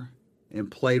corner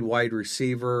and played wide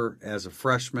receiver as a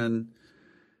freshman,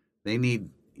 they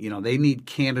need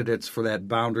candidates for that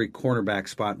boundary cornerback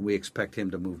spot, and we expect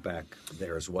him to move back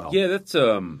there as well. Yeah, that's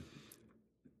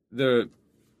the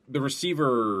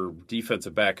receiver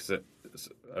defensive back.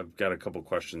 I've got a couple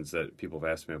questions that people have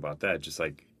asked me about that. Just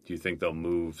like, do you think they'll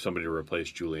move somebody to replace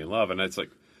Julian Love? And it's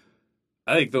like,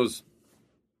 I think those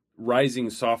rising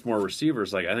sophomore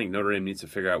receivers, I think Notre Dame needs to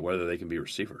figure out whether they can be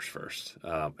receivers first.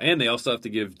 And they also have to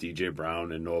give DJ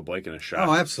Brown and Noah Boykin a shot.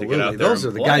 Oh, absolutely. Those are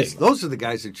the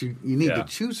guys that you need to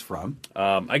choose from.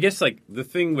 I guess the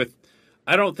thing with,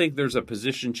 I don't think there's a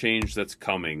position change that's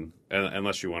coming,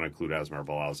 unless you want to include Asmar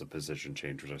Bilal as a position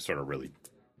change, which I sort of really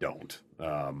don't.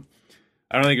 I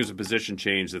don't think there's a position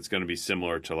change that's going to be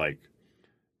similar to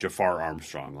Jafar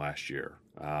Armstrong last year,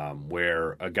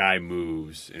 where a guy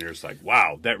moves and you're just like,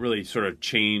 wow, that really sort of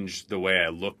changed the way I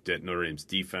looked at Notre Dame's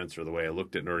defense or the way I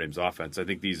looked at Notre Dame's offense. I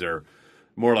think these are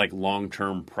more like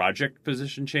long-term project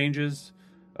position changes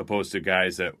opposed to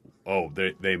guys that,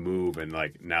 they move and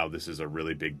now this is a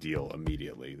really big deal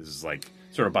immediately. This is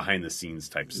sort of behind-the-scenes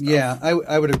type stuff. Yeah,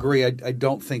 I would agree. I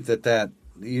don't think that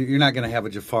you're not going to have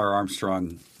a Jafar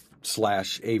Armstrong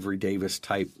 / Avery Davis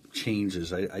type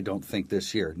changes, I don't think,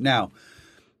 this year. Now,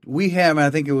 we have, and I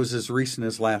think it was as recent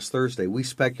as last Thursday, we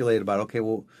speculated about, okay,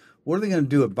 well, what are they going to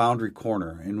do at boundary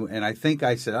corner? And I think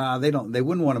I said, they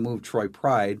wouldn't want to move Troy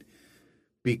Pride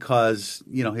because,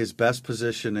 his best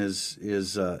position is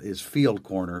field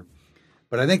corner.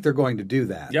 But I think they're going to do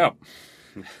that. Yeah.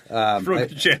 Really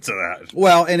good chance of that.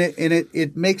 Well, and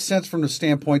it makes sense from the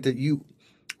standpoint that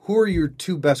who are your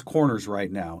two best corners right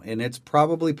now? And it's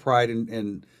probably Pride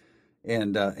and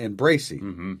Bracy.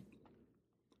 Mm-hmm.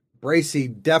 Bracy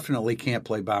definitely can't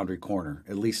play boundary corner,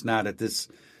 at least not at this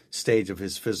stage of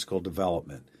his physical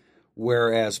development.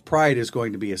 Whereas Pride is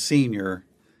going to be a senior.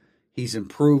 He's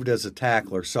improved as a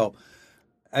tackler. So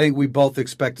I think we both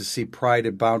expect to see Pride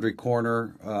at boundary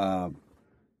corner.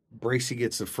 Bracy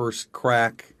gets the first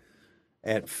crack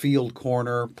at field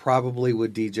corner, probably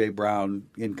with DJ Brown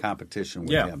in competition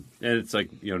with him. And it's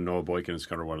Noah Boykin is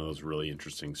kind of one of those really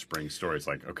interesting spring stories.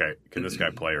 Okay, can this guy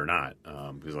play or not?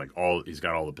 He's he's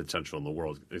got all the potential in the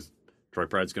world. Troy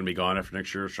Pride's going to be gone after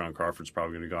next year. Sean Crawford's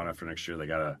probably going to be gone after next year. They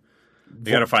gotta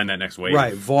find that next wave.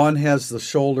 Right. Vaughn has the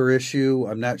shoulder issue.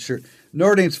 I'm not sure.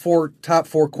 Notre Dame's top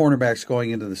four cornerbacks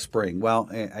going into the spring. Well,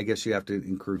 I guess you have to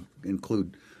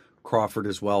include Crawford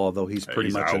as well, although he's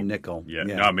pretty much out. A nickel. Yeah.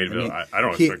 No, I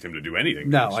don't expect him to do anything.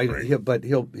 No,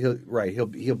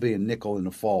 he'll be a nickel in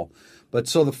the fall. But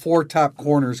so the four top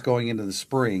corners going into the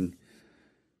spring,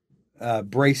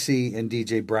 Bracy and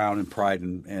DJ Brown and Pride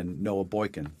and Noah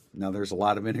Boykin. Now there's a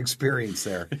lot of inexperience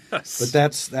there, yes. But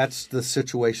that's the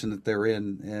situation that they're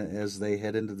in as they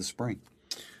head into the spring.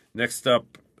 Next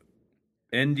up,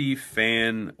 ND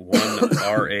Fan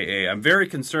 1RAA. I'm very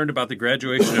concerned about the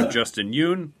graduation of Justin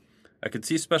Yoon. I could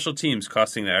see special teams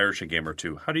costing the Irish a game or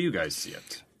two. How do you guys see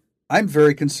it? I'm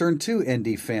very concerned too,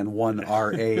 ND Fan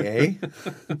 1RAA.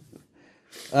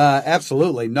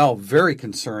 Absolutely. No, very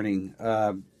concerning.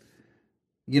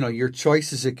 Your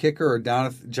choice as a kicker or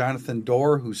Jonathan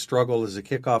Dorr, who struggled as a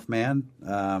kickoff man.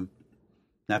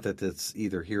 Not that that's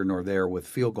either here nor there with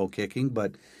field goal kicking,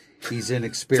 but he's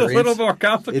inexperienced. It's a little more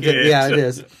complicated. It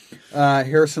is.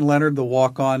 Harrison Leonard, the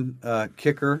walk-on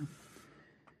kicker.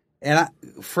 And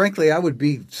frankly,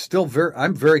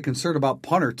 I'm very concerned about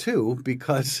punter too,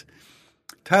 because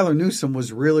Tyler Newsome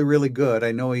was really, really good.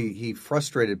 I know he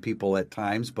frustrated people at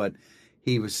times, but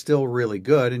he was still really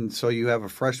good. And so you have a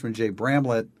freshman, Jay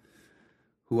Bramlett,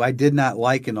 who I did not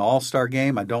like in the All-Star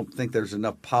game. I don't think there's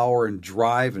enough power and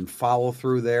drive and follow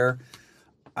through there.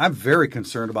 I'm very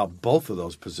concerned about both of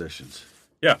those positions.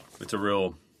 Yeah, it's a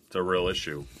real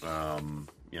issue.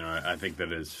 I think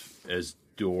that as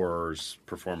Dorr's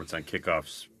performance on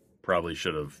kickoffs probably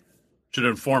should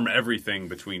inform everything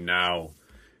between now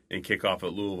and kickoff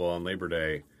at Louisville on Labor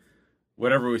Day.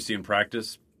 whatever we see in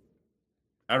practice,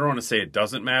 I don't want to say it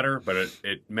doesn't matter, but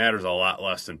it matters a lot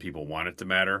less than people want it to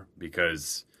matter,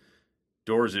 because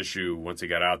Doerr's issue, once he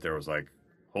got out there, was like,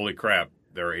 holy crap,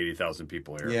 there are 80,000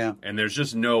 people here. Yeah. And there's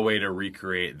just no way to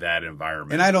recreate that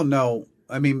environment. And I don't know.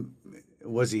 I mean,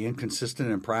 was he inconsistent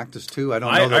in practice too? I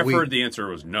don't know. I've heard the answer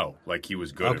was no. Like, he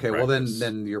was good. Okay, in well practice.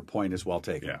 then your point is well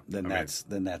taken. Yeah,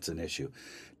 Then that's an issue.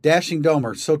 Dashing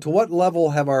Domer. So to what level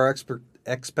have our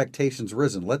expectations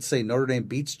risen? Let's say Notre Dame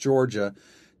beats Georgia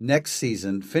next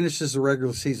season, finishes the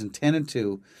regular season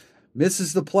 10-2,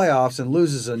 misses the playoffs, and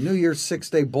loses a New Year's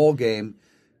 6-day bowl game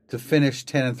to finish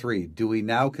 10-3. Do we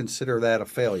now consider that a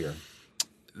failure?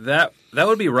 That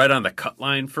would be right on the cut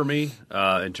line for me,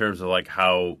 in terms of like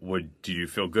did you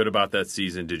feel good about that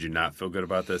season? Did you not feel good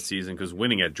about that season? Because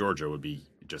winning at Georgia would be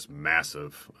just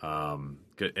massive.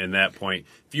 In that point,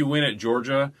 if you win at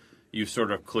Georgia, you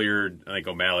sort of cleared. I think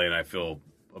O'Malley and I feel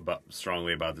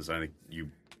strongly about this. I think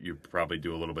you probably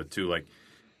do a little bit too. Like,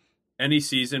 any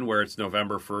season where it's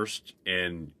November 1st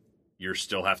and you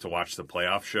still have to watch the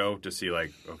playoff show to see,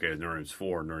 like, okay, Notre Dame's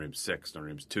 4, Notre Dame's 6, Notre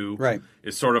Dame's 2. Right.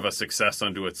 It's sort of a success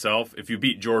unto itself. If you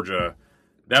beat Georgia,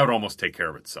 that would almost take care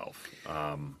of itself.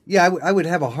 Yeah, I would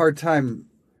have a hard time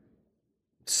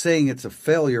saying it's a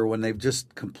failure when they've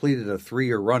just completed a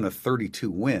 3-year run of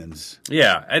 32 wins.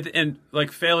 Yeah, and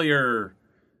like failure,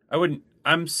 I'm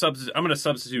going to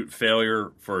substitute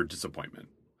failure for disappointment.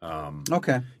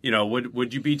 Okay.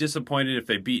 Would you be disappointed if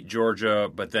they beat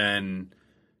Georgia, but then,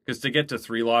 because to get to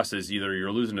 3 losses, either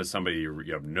you're losing to somebody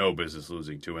you have no business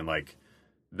losing to, and like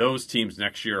those teams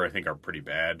next year, I think are pretty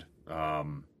bad.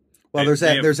 Well,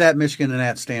 there's at Michigan and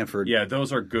at Stanford. Yeah,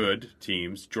 those are good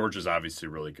teams. Georgia's obviously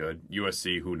really good.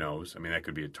 USC, who knows? I mean, that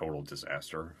could be a total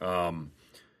disaster. But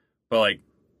like,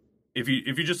 if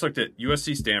you just looked at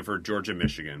USC, Stanford, Georgia,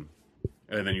 Michigan,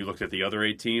 and then you looked at the other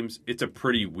 8 teams, it's a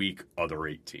pretty weak other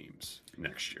 8 teams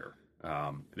next year.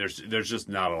 There's just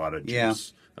not a lot of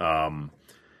juice. Yeah.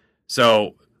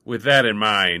 So with that in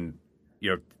mind,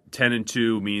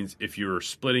 10-2 means if you're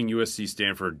splitting USC,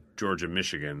 Stanford, Georgia,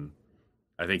 Michigan,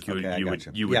 I think you would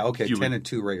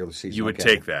 10-2 regular season. You would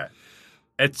take that.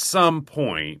 At some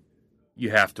point,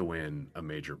 you have to win a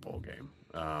major bowl game.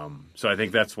 So I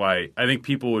think that's why I think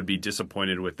people would be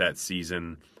disappointed with that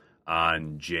season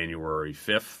on January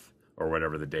 5th or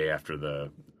whatever the day after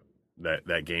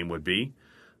that game would be.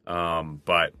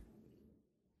 But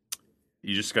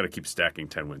you just got to keep stacking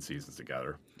 10-win seasons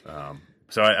together.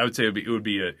 So I would say it would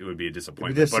be a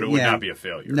disappointment, but it would not be a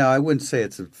failure. No, I wouldn't say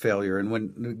it's a failure. And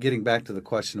when getting back to the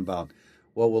question about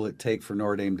what will it take for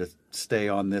Notre Dame to stay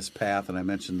on this path, and I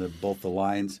mentioned both the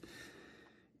lines.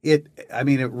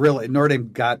 Notre Dame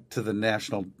got to the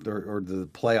national or the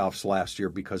playoffs last year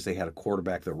because they had a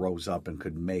quarterback that rose up and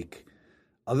could make,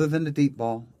 other than the deep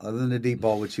ball,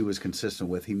 which he was consistent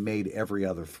with, he made every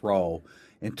other throw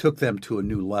and took them to a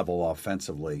new level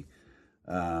offensively.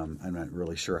 I'm not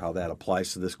really sure how that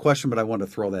applies to this question, but I wanted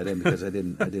to throw that in because I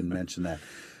didn't mention that.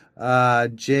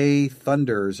 Jay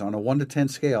Thunders, on a 1 to 10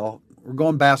 scale, we're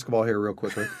going basketball here real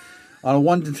quickly. On a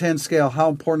 1 to 10 scale, how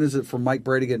important is it for Mike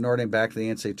Brey to get Notre Dame back to the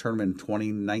NCAA tournament in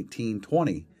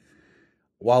 2019-20?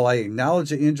 While I acknowledge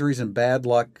the injuries and bad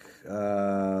luck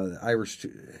Irish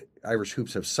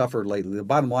hoops have suffered lately, the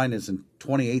bottom line is in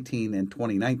 2018 and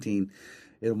 2019,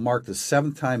 it'll mark the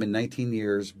 7th time in 19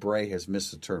 years Brey has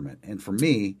missed the tournament. And for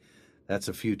me, that's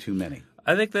a few too many.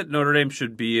 I think that Notre Dame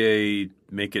should be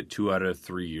make it 2 out of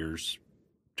 3 years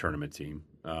tournament team,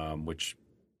 which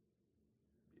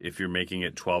if you're making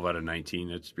it 12 out of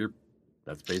 19,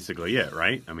 that's basically it,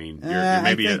 right? I mean, you're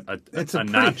maybe a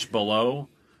notch below.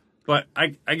 But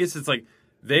I guess it's like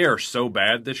they are so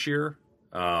bad this year.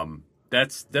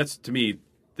 That's to me,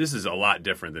 this is a lot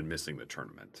different than missing the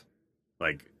tournament.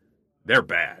 Like, they're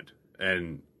bad.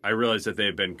 And I realize that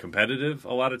they've been competitive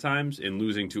a lot of times in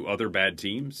losing to other bad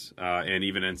teams, and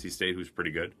even NC State, who's pretty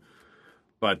good.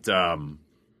 But I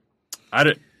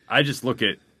just look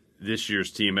at this year's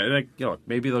team, and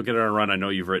maybe they'll get on a run. I know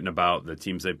you've written about the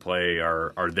teams they play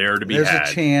are there to be had. There's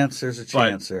a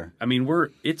chance there. I mean,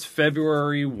 it's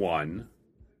February 1,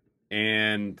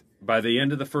 and by the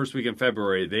end of the first week in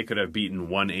February, they could have beaten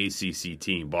one ACC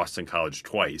team, Boston College,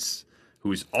 twice,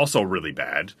 who's also really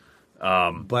bad.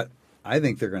 But I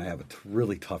think they're going to have a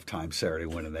really tough time Saturday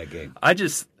winning that game. I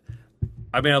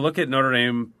look at Notre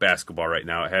Dame basketball right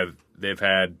now. They've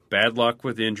had bad luck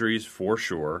with injuries for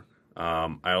sure.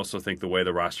 I also think the way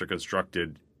the roster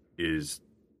constructed was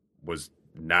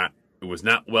not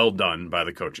well done by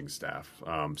the coaching staff.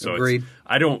 So agreed.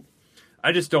 I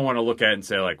I just don't want to look at it and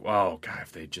say like, "Wow, God,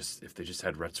 if they just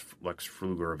had Lex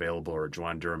Pfluger available, or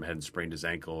Juwan Durham hadn't sprained his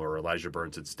ankle, or Elijah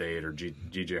Burns had stayed, or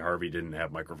G.J. Harvey didn't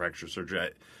have microfracture surgery."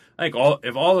 I think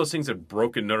if all those things had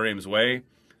broken Notre Dame's way,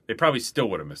 they probably still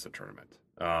would have missed the tournament.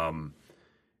 And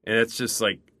it's just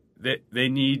like they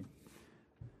need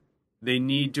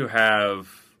to have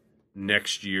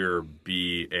next year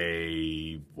be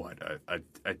a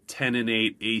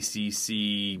 10-8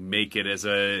 ACC, make it as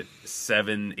a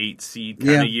 7-8 seed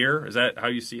kind of year. Is that how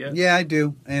you see it? Yeah, I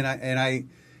do. And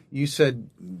you said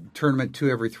tournament 2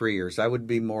 every 3 years. I would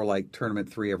be more like tournament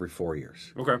 3 every 4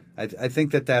 years. Okay. I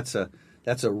think that's a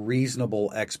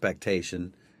reasonable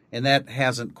expectation, and that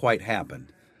hasn't quite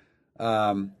happened.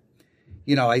 I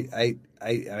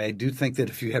do think that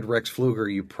if you had Rex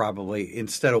Pfluger, you probably,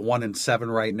 instead of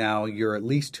 1-7 right now, you're at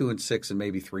least 2-6 and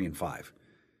maybe 3-5.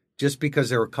 Just because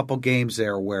there were a couple games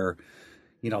there where,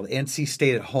 the NC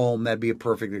State at home, that'd be a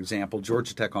perfect example.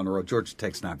 Georgia Tech on the road. Georgia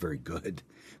Tech's not very good.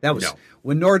 That was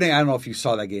when Notre Dame. I don't know if you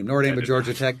saw that game. Notre Dame and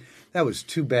Georgia Tech. That was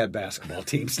 2 bad basketball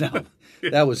teams. Now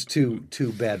that was two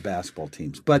bad basketball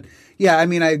teams. But yeah, I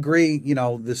mean, I agree.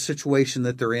 The situation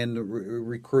that they're in,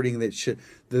 recruiting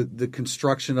the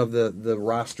construction of the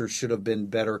roster should have been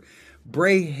better.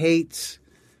 Bray hates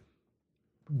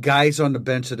guys on the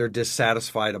bench that are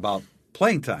dissatisfied about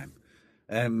playing time,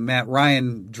 and Matt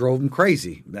Ryan drove him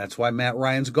crazy. That's why Matt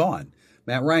Ryan's gone.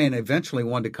 Matt Ryan eventually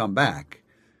wanted to come back.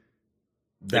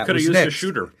 They could have used a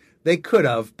shooter. They could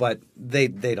have, but they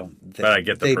don't. But I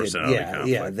get the personality conflict.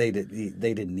 Yeah, they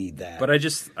didn't need that. But I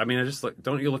just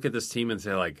don't you look at this team and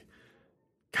say like,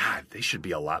 God, they should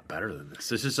be a lot better than this.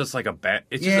 This is just like a bad.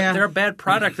 They're a bad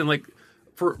product, and like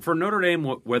for Notre Dame,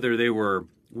 whether they were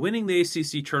winning the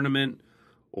ACC tournament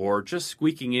or just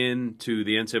squeaking into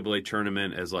the NCAA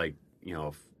tournament as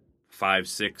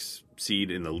 5-6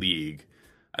 seed in the league,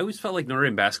 I always felt like Notre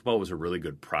Dame basketball was a really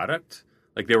good product.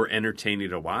 Like they were entertaining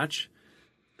to watch.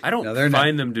 I don't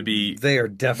find them to be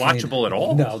watchable at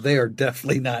all. No, they are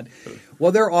definitely not.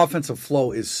 Well, their offensive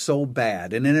flow is so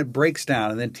bad, and then it breaks down,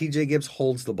 and then TJ Gibbs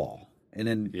holds the ball, and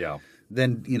then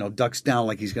ducks down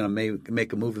like he's going to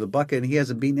make a move to the bucket, and he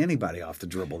hasn't beaten anybody off the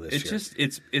dribble this year.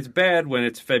 It's bad when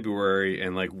it's February,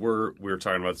 and like we were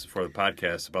talking about this before the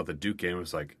podcast about the Duke game. It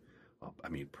was like,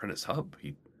 Prentice Hub,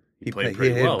 he played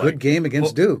pretty well. He had a good game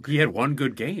against Duke. He had one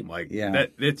good game.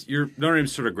 Notre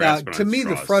Dame's sort of grasping. To me,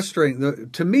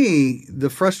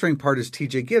 the frustrating part is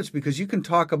TJ Gibbs, because you can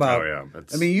talk about.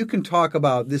 You can talk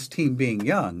about this team being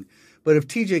young, but if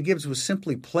TJ Gibbs was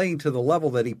simply playing to the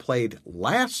level that he played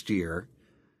last year,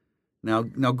 now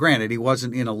granted he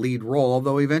wasn't in a lead role,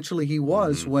 although eventually he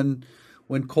was when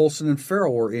Colson and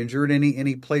Farrell were injured, and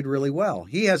he played really well.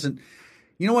 He hasn't.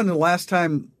 When the last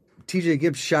time TJ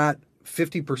Gibbs shot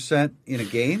 50% in a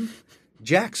game?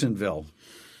 Jacksonville.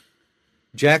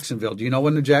 Do you know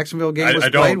when the Jacksonville game was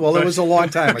played? Well, it was a long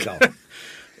time ago.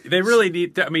 They really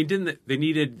need. They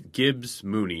needed Gibbs,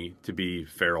 Mooney to be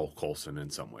Farrell, Colson in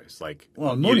some ways.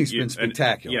 Mooney's been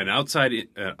spectacular. An outside,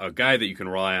 a guy that you can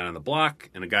rely on the block,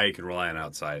 and a guy you can rely on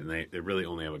outside, and they really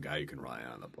only have a guy you can rely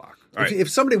on the block. All right. If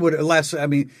somebody would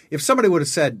have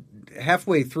said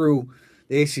halfway through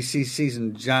the ACC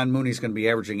season, John Mooney's going to be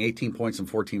averaging 18 points and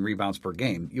 14 rebounds per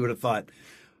game, you would have thought,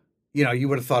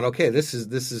 okay, this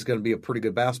is going to be a pretty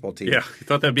good basketball team. Yeah, you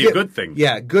thought that'd be a good thing.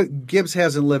 Yeah, Gibbs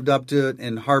hasn't lived up to it,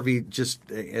 and Harvey, just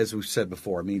as we've said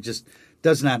before, he just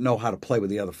does not know how to play with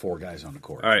the other 4 guys on the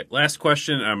court. All right, last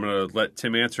question. I'm going to let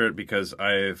Tim answer it because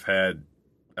I've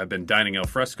been dining al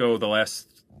fresco the last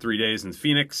 3 days in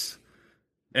Phoenix.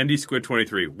 ND Squid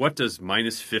 23. What does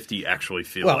 -50 actually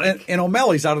feel like? Well, and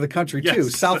O'Malley's out of the country too,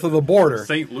 south of the border.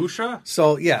 St. Lucia?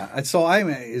 So yeah,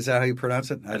 is that how you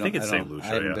pronounce it? I think it's St. Lucia.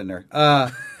 I haven't been there.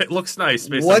 It looks nice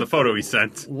based on the photo he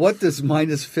sent. What does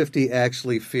 -50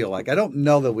 actually feel like? I don't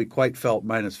know that we quite felt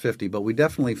 -50, but we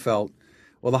definitely felt.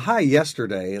 Well, the high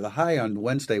on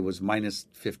Wednesday was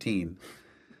 -15.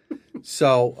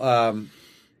 So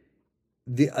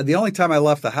the only time I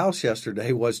left the house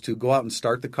yesterday was to go out and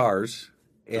start the cars.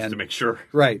 Just to make sure.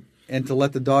 Right. And to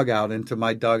let the dog out. And to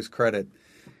my dog's credit,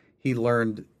 he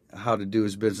learned how to do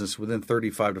his business within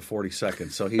 35 to 40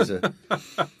 seconds. So he's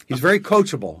very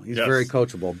coachable. He's very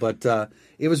coachable. But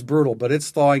it was brutal. But it's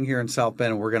thawing here in South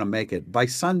Bend, and we're going to make it. By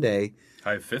Sunday.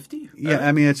 High 50?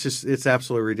 Yeah, it's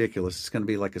absolutely ridiculous. It's going to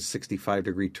be like a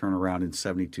 65-degree turnaround in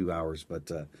 72 hours. But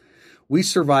we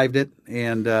survived it,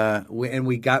 and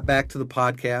we got back to the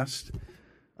podcast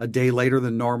a day later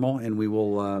than normal, and we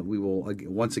will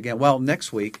once again. Well,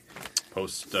 next week,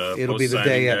 it'll be the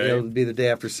day. It'll be the day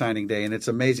after signing day, and it's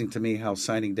amazing to me how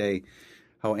signing day,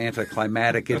 how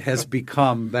anticlimactic it has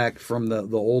become back from the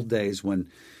old days when,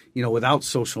 without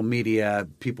social media,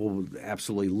 people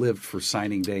absolutely lived for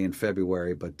signing day in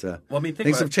February. But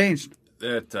things have changed.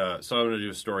 So I'm going to do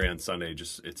a story on Sunday.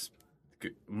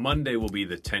 Monday will be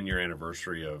the 10-year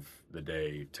anniversary of the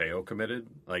day Teo committed.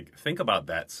 Like, think about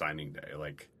that signing day.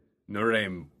 Like, Notre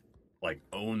Dame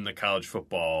owned the college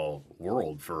football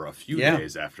world for a few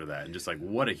days after that, and just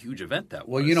what a huge event that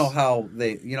was. Well, you know how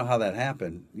that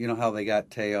happened. You know how they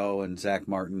got Teo and Zach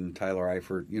Martin and Tyler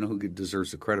Eifert. You know who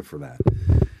deserves the credit for that?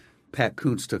 Pat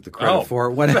Kuntz took the credit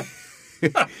for it.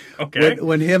 Okay.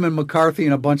 When him and McCarthy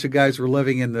and a bunch of guys were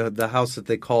living in the house that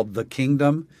they called the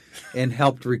Kingdom, and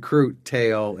helped recruit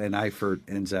Teo and Eifert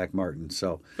and Zach Martin.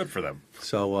 So good for them.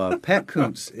 So Pat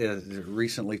Kuntz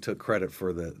recently took credit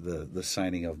for the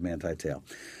signing of Manti Te'o. All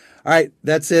right,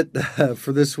 that's it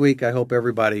for this week. I hope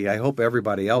everybody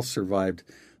else survived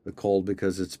the cold,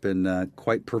 because it's been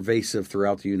quite pervasive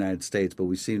throughout the United States. But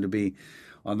we seem to be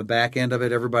on the back end of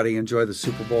it. Everybody enjoy the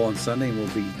Super Bowl on Sunday, and we'll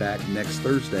be back next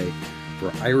Thursday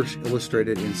for Irish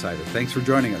Illustrated Insider. Thanks for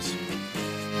joining us.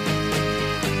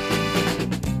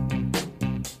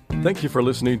 Thank you for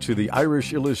listening to the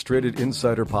Irish Illustrated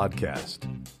Insider podcast.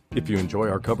 If you enjoy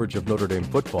our coverage of Notre Dame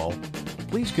football,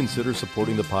 please consider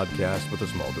supporting the podcast with a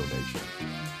small donation.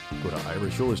 Go to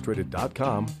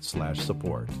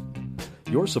irishillustrated.com/support.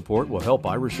 Your support will help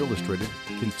Irish Illustrated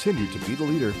continue to be the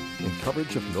leader in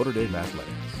coverage of Notre Dame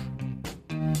athletics.